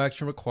see, no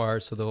action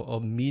required. So they'll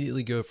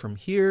immediately go from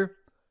here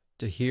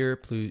to here.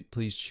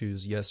 Please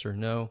choose yes or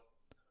no.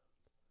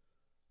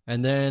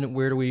 And then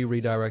where do we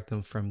redirect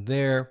them from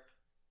there?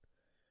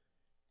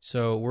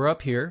 So we're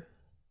up here.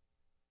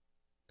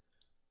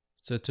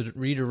 So to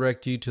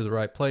redirect you to the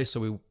right place. So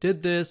we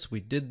did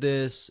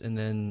this, and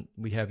then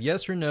we have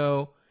yes or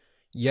no.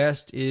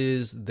 Yes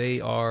is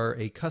they are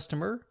a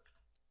customer.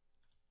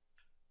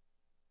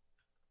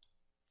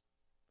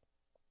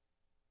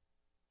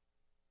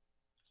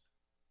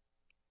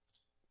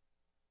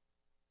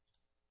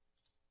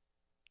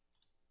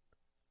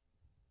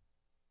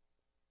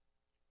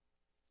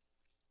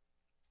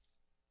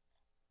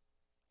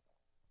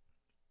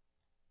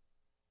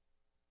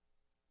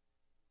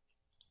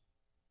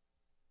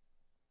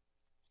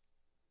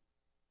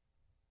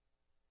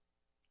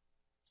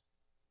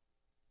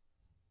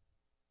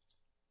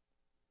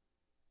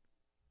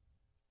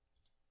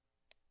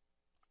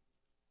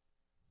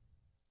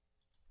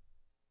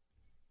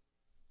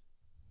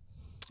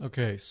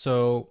 Okay,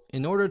 so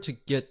in order to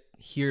get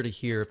here to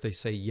here, if they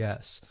say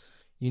yes,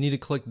 you need to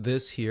click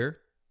this here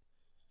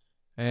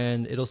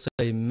and it'll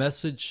say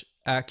message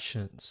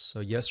actions. So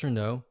yes or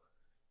no.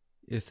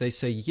 If they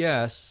say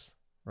yes,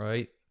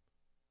 right?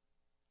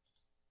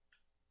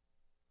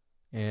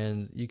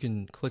 And you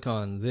can click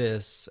on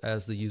this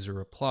as the user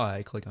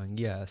reply, click on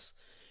yes.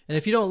 And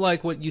if you don't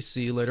like what you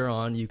see later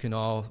on, you can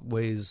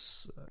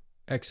always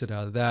exit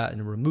out of that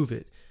and remove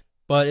it.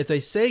 But if they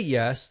say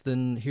yes,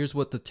 then here's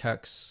what the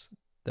text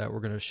that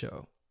we're going to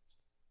show.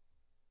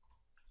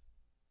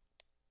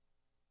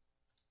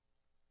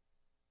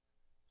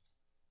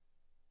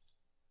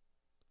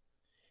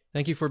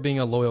 Thank you for being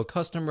a loyal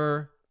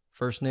customer.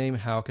 First name,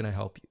 how can I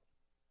help you?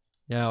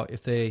 Now,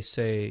 if they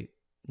say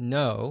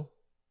no,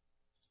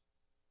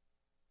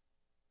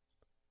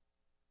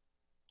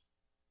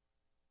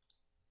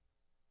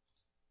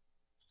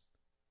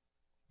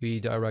 we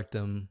direct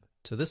them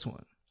to this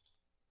one.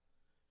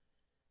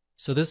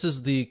 So this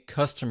is the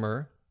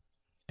customer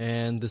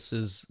and this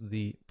is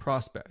the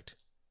prospect.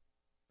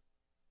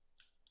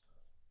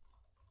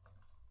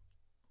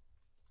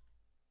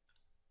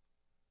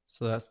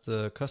 So that's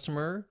the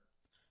customer.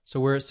 So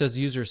where it says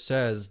user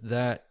says,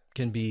 that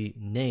can be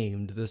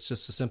named. That's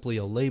just simply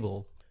a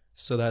label.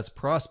 So that's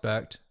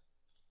prospect.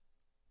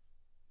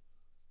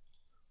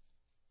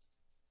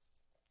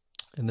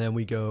 And then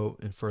we go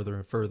and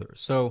further.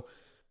 So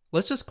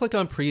let's just click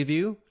on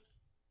preview.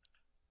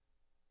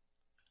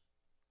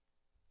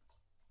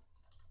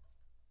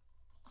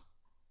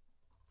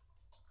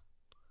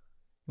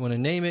 You want to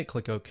name it,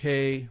 click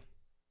OK.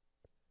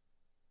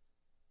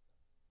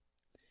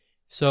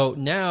 So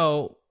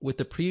now with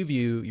the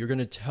preview, you're going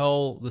to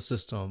tell the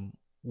system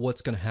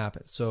what's going to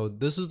happen. So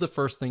this is the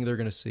first thing they're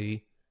going to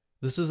see.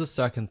 This is the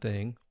second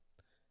thing.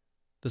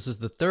 This is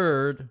the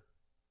third.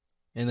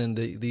 And then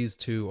these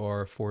two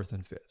are fourth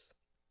and fifth.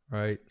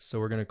 Right? So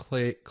we're going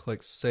to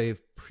click Save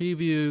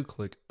Preview,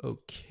 click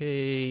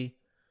OK.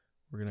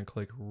 We're going to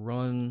click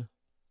Run.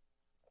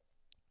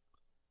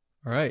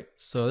 All right,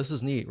 so this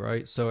is neat,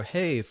 right? So,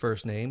 hey,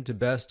 first name, to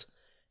best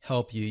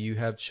help you, you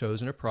have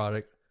chosen a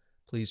product.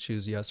 Please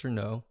choose yes or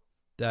no.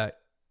 That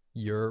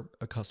you're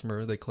a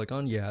customer, they click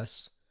on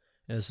yes.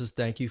 And it says,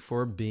 thank you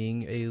for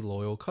being a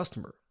loyal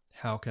customer.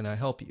 How can I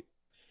help you?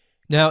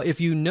 Now,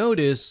 if you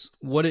notice,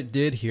 what it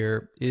did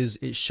here is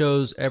it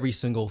shows every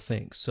single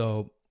thing.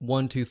 So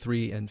 1, 2,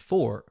 3, and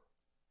 4.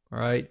 All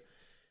right.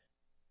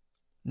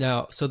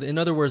 Now, so in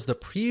other words, the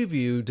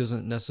preview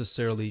doesn't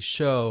necessarily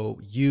show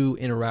you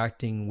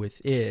interacting with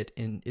it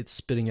and it's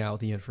spitting out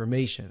the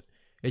information.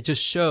 It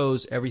just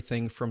shows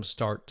everything from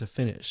start to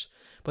finish.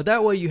 But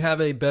that way you have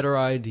a better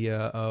idea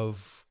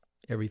of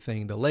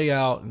everything, the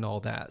layout and all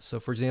that. So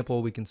for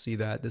example, we can see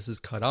that this is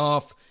cut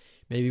off.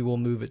 Maybe we'll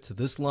move it to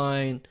this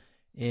line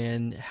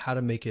and how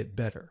to make it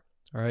better.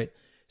 All right.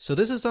 So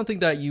this is something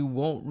that you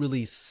won't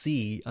really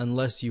see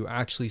unless you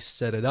actually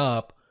set it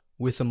up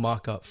with a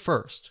mock-up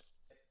first.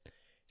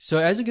 So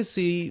as you can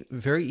see,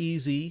 very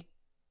easy.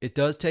 It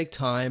does take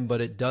time, but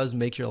it does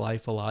make your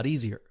life a lot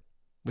easier.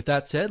 With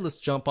that said, let's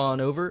jump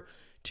on over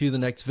to the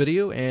next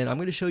video, and I'm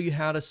going to show you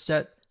how to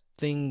set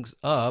things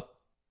up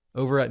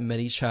over at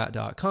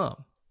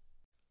ManyChat.com.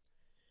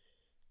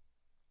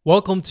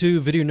 Welcome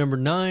to video number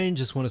 9.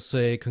 Just want to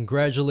say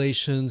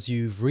congratulations,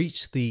 you've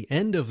reached the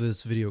end of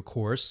this video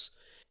course.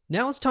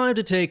 Now it's time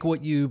to take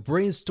what you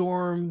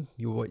brainstorm,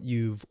 what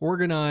you've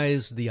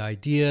organized, the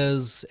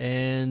ideas,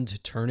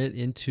 and turn it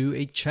into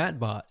a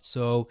chatbot.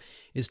 So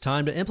it's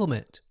time to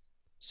implement.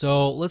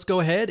 So let's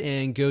go ahead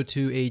and go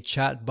to a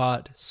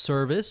chatbot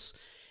service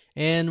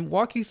and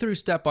walk you through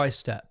step by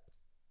step.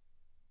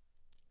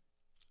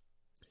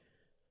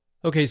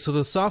 Okay, so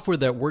the software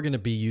that we're going to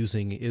be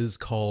using is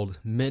called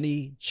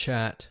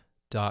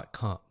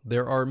ManyChat.com.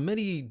 There are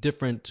many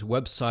different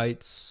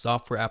websites,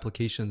 software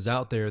applications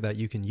out there that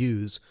you can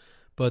use,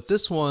 but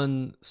this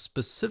one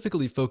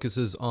specifically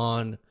focuses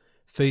on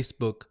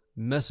Facebook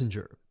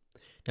Messenger.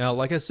 Now,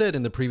 like I said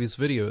in the previous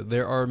video,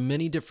 there are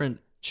many different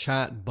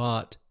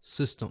chatbot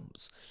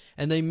systems,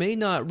 and they may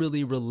not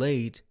really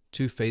relate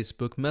to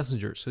Facebook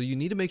Messenger. So you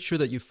need to make sure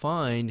that you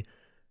find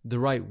the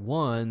right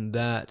one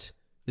that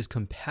is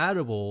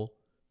compatible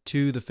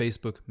to the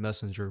Facebook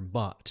Messenger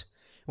bot.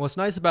 And what's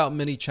nice about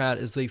ManyChat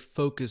is they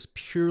focus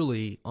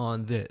purely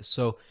on this.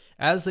 So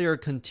as they are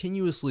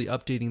continuously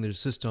updating their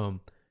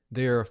system,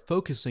 they are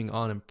focusing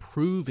on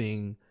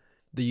improving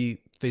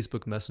the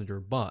Facebook Messenger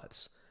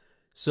bots.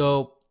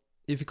 So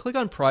if you click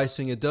on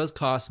pricing, it does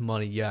cost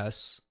money,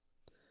 yes.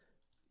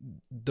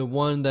 The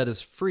one that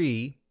is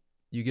free,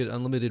 you get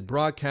unlimited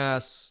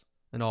broadcasts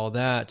and all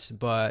that,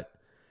 but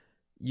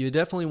you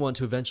definitely want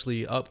to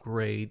eventually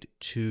upgrade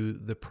to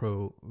the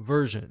pro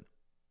version.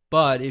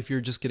 But if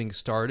you're just getting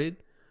started,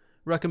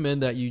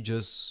 recommend that you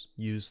just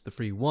use the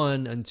free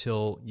one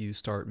until you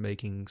start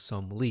making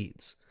some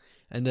leads,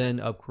 and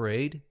then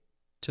upgrade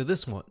to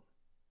this one.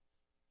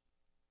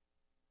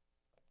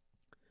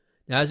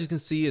 Now, as you can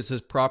see, it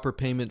says proper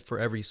payment for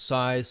every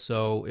size.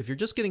 So if you're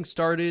just getting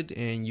started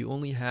and you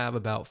only have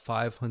about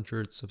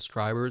 500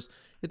 subscribers,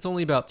 it's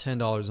only about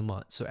 $10 a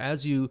month. So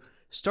as you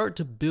start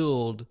to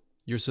build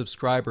your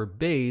subscriber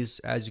base,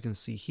 as you can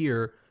see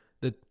here,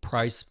 the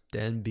price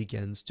then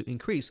begins to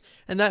increase.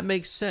 And that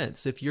makes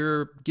sense. If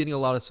you're getting a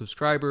lot of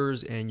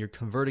subscribers and you're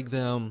converting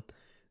them,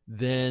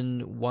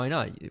 then why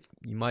not?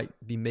 You might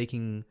be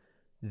making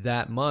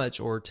that much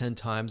or 10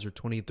 times or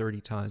 20,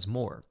 30 times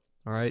more.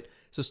 All right.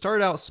 So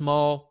start out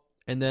small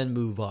and then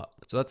move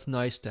up. So that's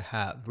nice to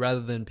have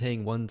rather than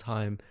paying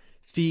one-time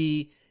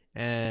fee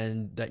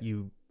and that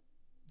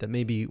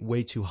may be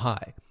way too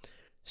high.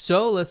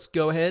 So let's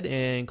go ahead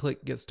and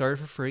click get started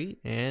for free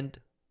and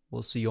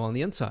we'll see you on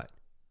the inside.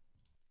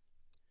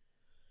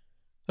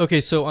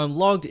 Okay, so I'm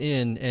logged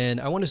in and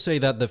I want to say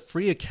that the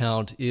free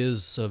account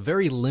is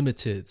very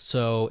limited.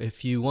 So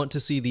if you want to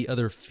see the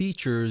other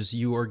features,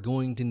 you are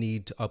going to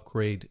need to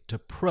upgrade to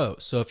Pro.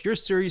 So if you're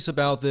serious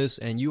about this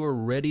and you are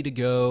ready to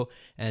go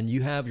and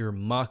you have your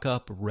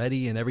mock-up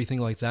ready and everything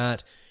like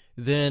that,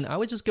 then I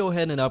would just go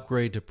ahead and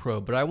upgrade to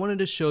Pro. But I wanted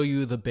to show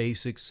you the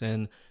basics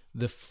and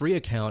the free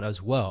account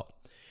as well.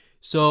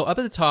 So up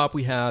at the top,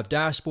 we have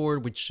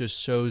dashboard, which just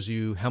shows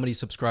you how many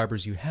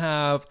subscribers you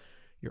have,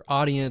 your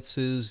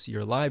audiences,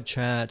 your live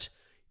chat,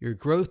 your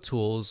growth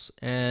tools,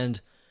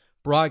 and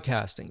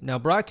broadcasting. Now,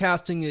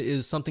 broadcasting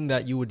is something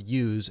that you would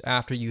use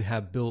after you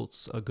have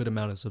built a good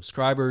amount of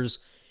subscribers.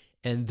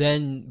 And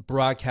then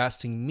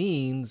broadcasting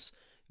means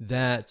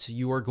that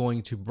you are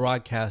going to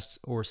broadcast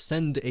or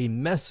send a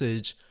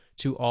message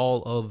to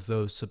all of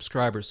those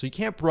subscribers. So you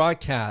can't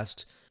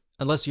broadcast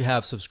unless you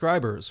have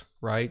subscribers,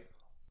 right?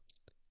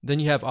 Then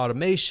you have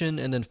automation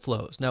and then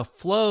flows. Now,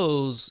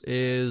 flows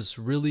is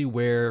really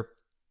where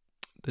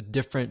the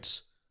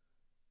different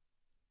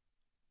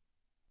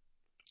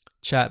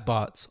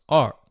chatbots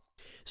are.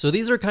 So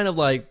these are kind of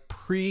like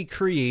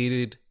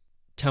pre-created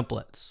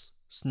templates.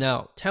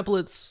 Now,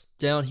 templates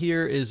down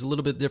here is a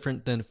little bit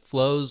different than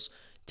flows.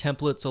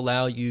 Templates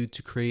allow you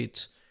to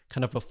create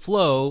kind of a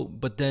flow,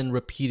 but then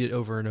repeat it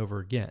over and over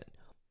again.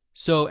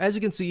 So as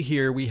you can see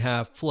here, we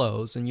have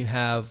flows and you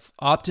have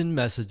opt-in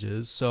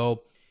messages.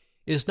 So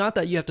it's not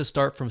that you have to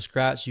start from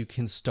scratch. You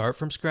can start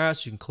from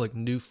scratch. You can click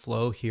new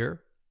flow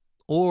here,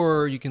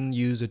 or you can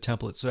use a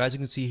template. So as you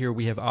can see here,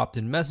 we have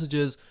opt-in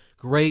messages,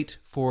 great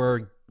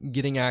for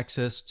getting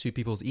access to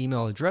people's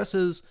email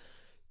addresses.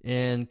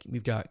 And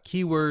we've got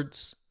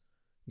keywords,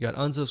 we got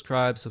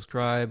unsubscribe,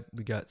 subscribe,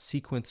 we got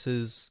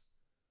sequences,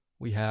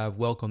 we have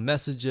welcome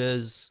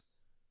messages,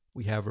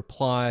 we have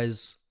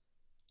replies,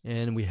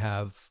 and we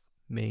have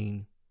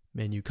main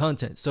menu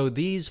content. So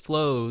these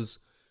flows,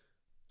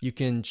 you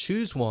can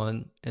choose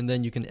one and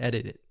then you can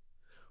edit it.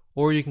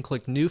 Or you can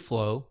click new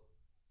flow,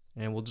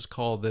 and we'll just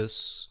call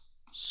this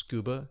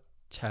scuba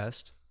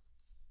test.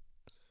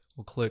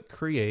 We'll click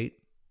create,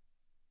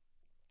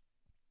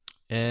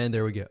 and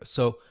there we go.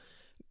 So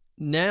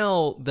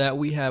now that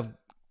we have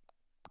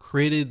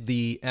created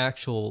the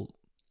actual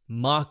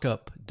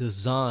mock-up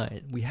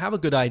design, we have a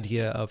good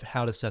idea of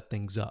how to set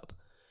things up.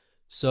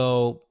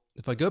 So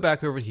if I go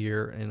back over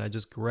here and I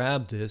just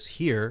grab this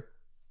here,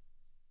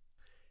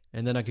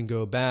 and then I can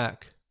go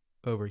back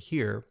over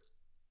here,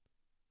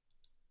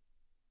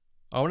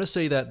 I want to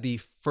say that the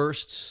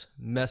first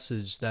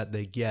message that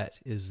they get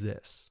is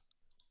this.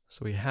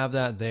 So we have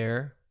that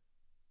there.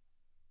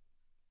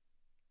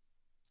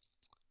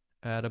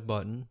 Add a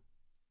button.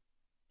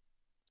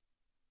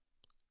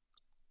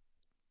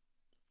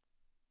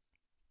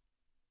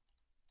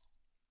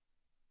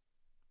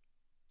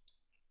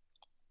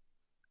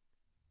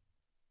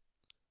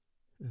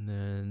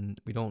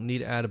 We don't need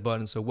to add a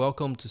button. So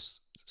welcome to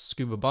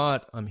Scuba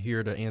Bot. I'm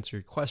here to answer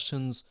your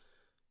questions.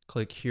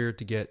 Click here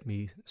to get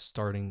me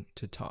starting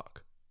to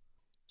talk.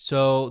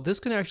 So this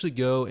can actually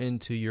go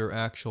into your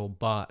actual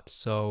bot.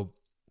 So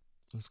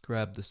let's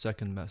grab the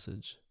second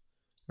message.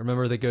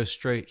 Remember, they go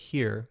straight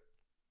here.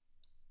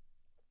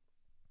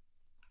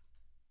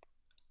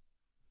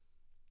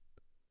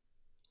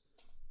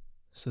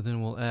 So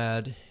then we'll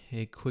add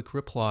a quick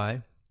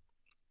reply.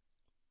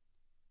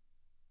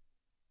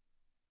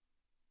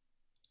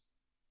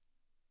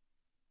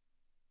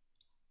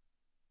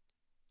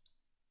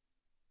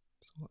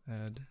 So we'll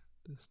add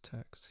this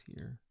text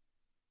here.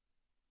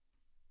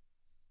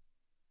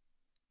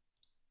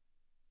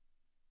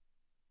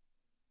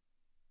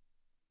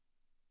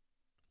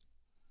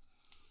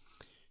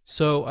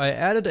 So I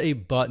added a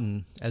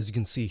button, as you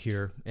can see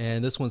here,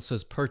 and this one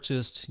says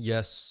purchased,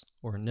 yes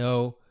or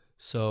no.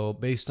 So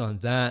based on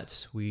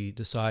that, we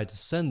decide to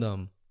send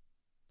them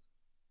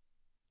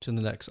to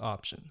the next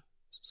option.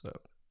 So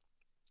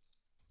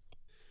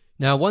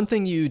now one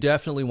thing you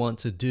definitely want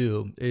to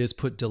do is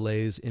put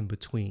delays in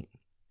between.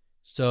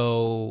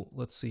 So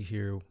let's see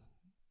here.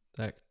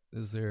 That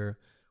is there.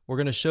 We're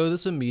going to show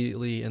this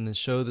immediately and then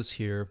show this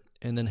here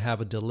and then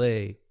have a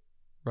delay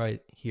right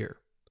here.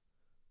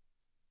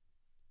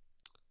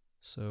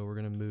 So we're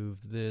going to move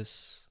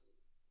this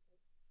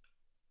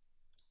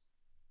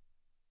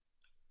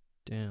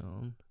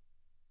down.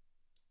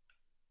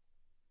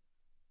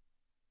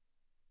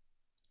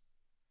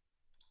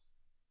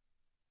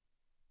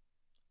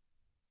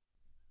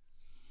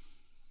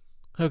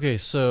 Okay,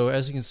 so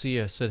as you can see,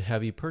 I said,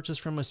 have you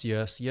purchased from us?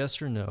 Yes,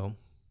 yes or no.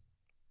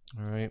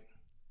 All right.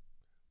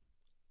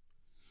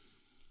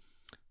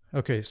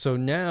 Okay, so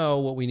now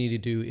what we need to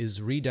do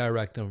is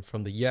redirect them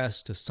from the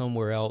yes to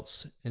somewhere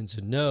else and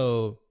to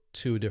no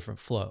to a different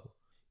flow.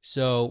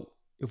 So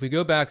if we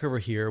go back over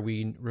here,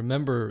 we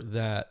remember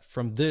that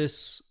from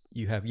this,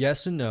 you have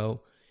yes and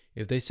no.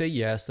 If they say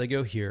yes, they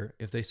go here.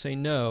 If they say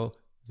no,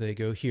 they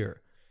go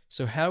here.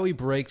 So how do we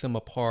break them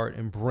apart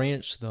and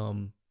branch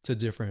them to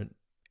different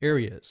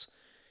areas?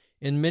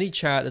 In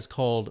ManyChat, it's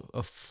called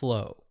a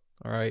flow.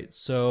 All right,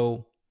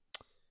 so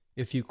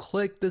if you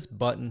click this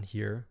button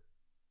here,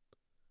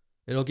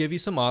 it'll give you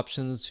some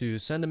options to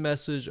send a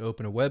message,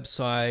 open a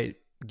website,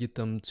 get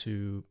them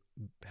to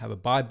have a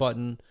buy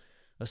button,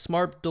 a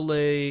smart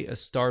delay, a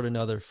start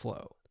another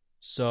flow.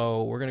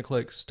 So we're going to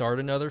click start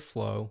another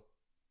flow.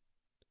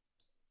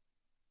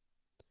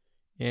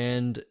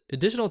 And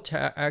additional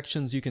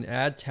actions, you can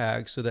add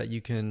tags so that you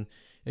can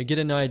get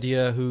an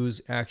idea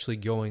who's actually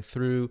going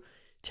through.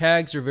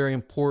 Tags are very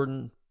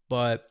important,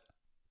 but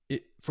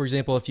for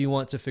example, if you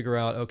want to figure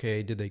out,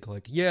 okay, did they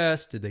click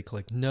yes? Did they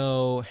click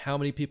no? How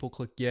many people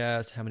clicked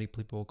yes? How many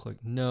people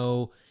clicked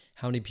no?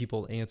 How many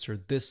people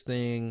answered this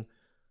thing?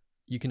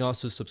 You can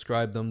also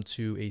subscribe them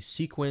to a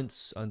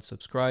sequence,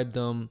 unsubscribe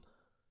them,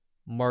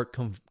 mark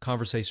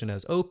conversation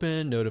as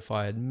open,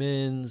 notify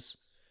admins.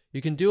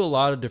 You can do a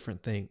lot of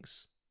different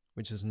things,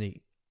 which is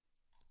neat.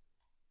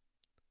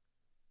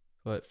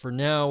 But for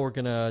now, we're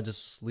going to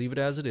just leave it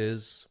as it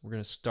is. We're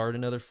going to start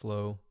another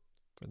flow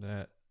for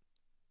that.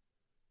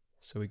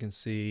 So we can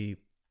see,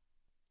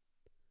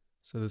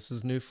 so this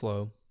is new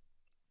flow.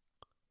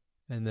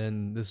 And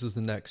then this is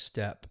the next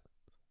step.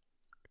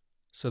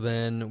 So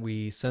then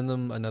we send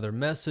them another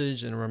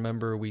message, and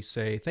remember we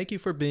say, thank you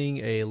for being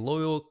a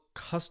loyal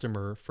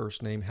customer,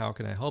 first name, how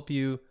can I help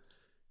you?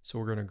 So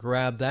we're going to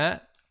grab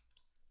that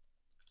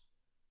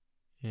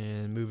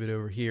and move it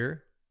over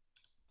here.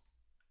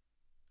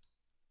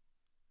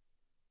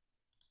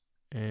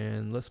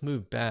 And let's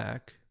move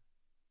back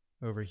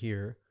over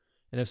here.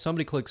 And if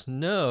somebody clicks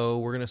no,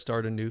 we're going to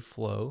start a new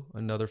flow,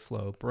 another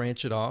flow,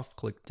 branch it off,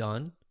 click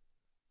done.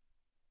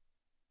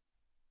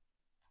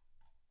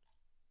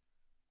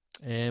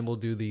 And we'll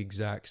do the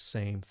exact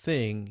same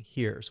thing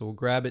here. So we'll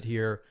grab it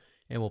here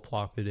and we'll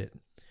plop it in.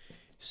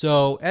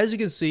 So as you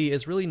can see,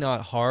 it's really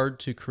not hard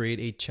to create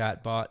a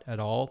chatbot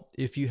at all.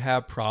 If you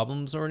have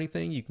problems or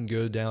anything, you can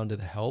go down to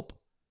the help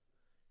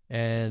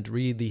and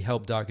read the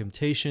help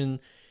documentation.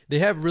 They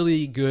have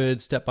really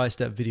good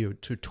step-by-step video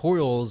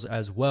tutorials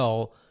as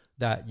well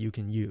that you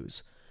can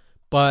use.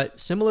 But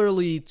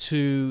similarly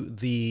to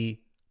the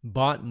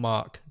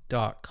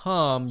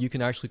botmock.com, you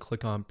can actually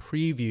click on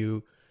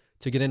preview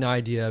to get an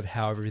idea of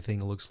how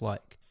everything looks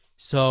like.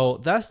 So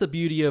that's the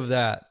beauty of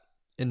that.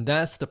 And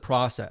that's the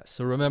process.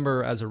 So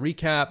remember, as a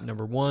recap,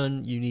 number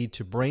one, you need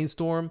to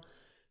brainstorm.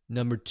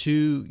 Number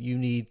two, you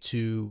need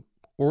to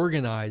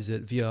organize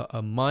it via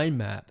a mind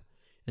map.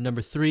 And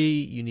number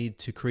three, you need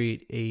to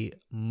create a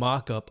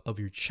mock-up of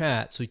your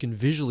chat so you can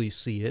visually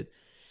see it.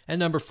 And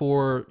number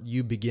four,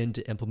 you begin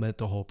to implement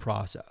the whole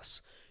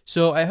process.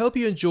 So I hope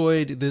you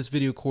enjoyed this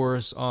video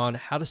course on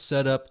how to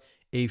set up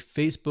a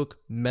Facebook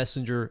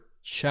Messenger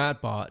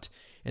chatbot.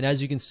 And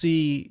as you can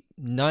see,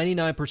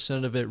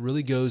 99% of it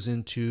really goes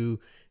into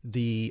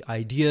the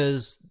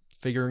ideas,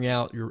 figuring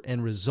out your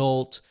end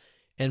result,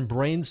 and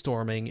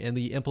brainstorming, and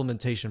the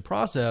implementation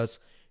process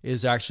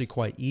is actually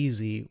quite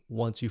easy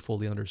once you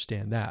fully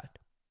understand that.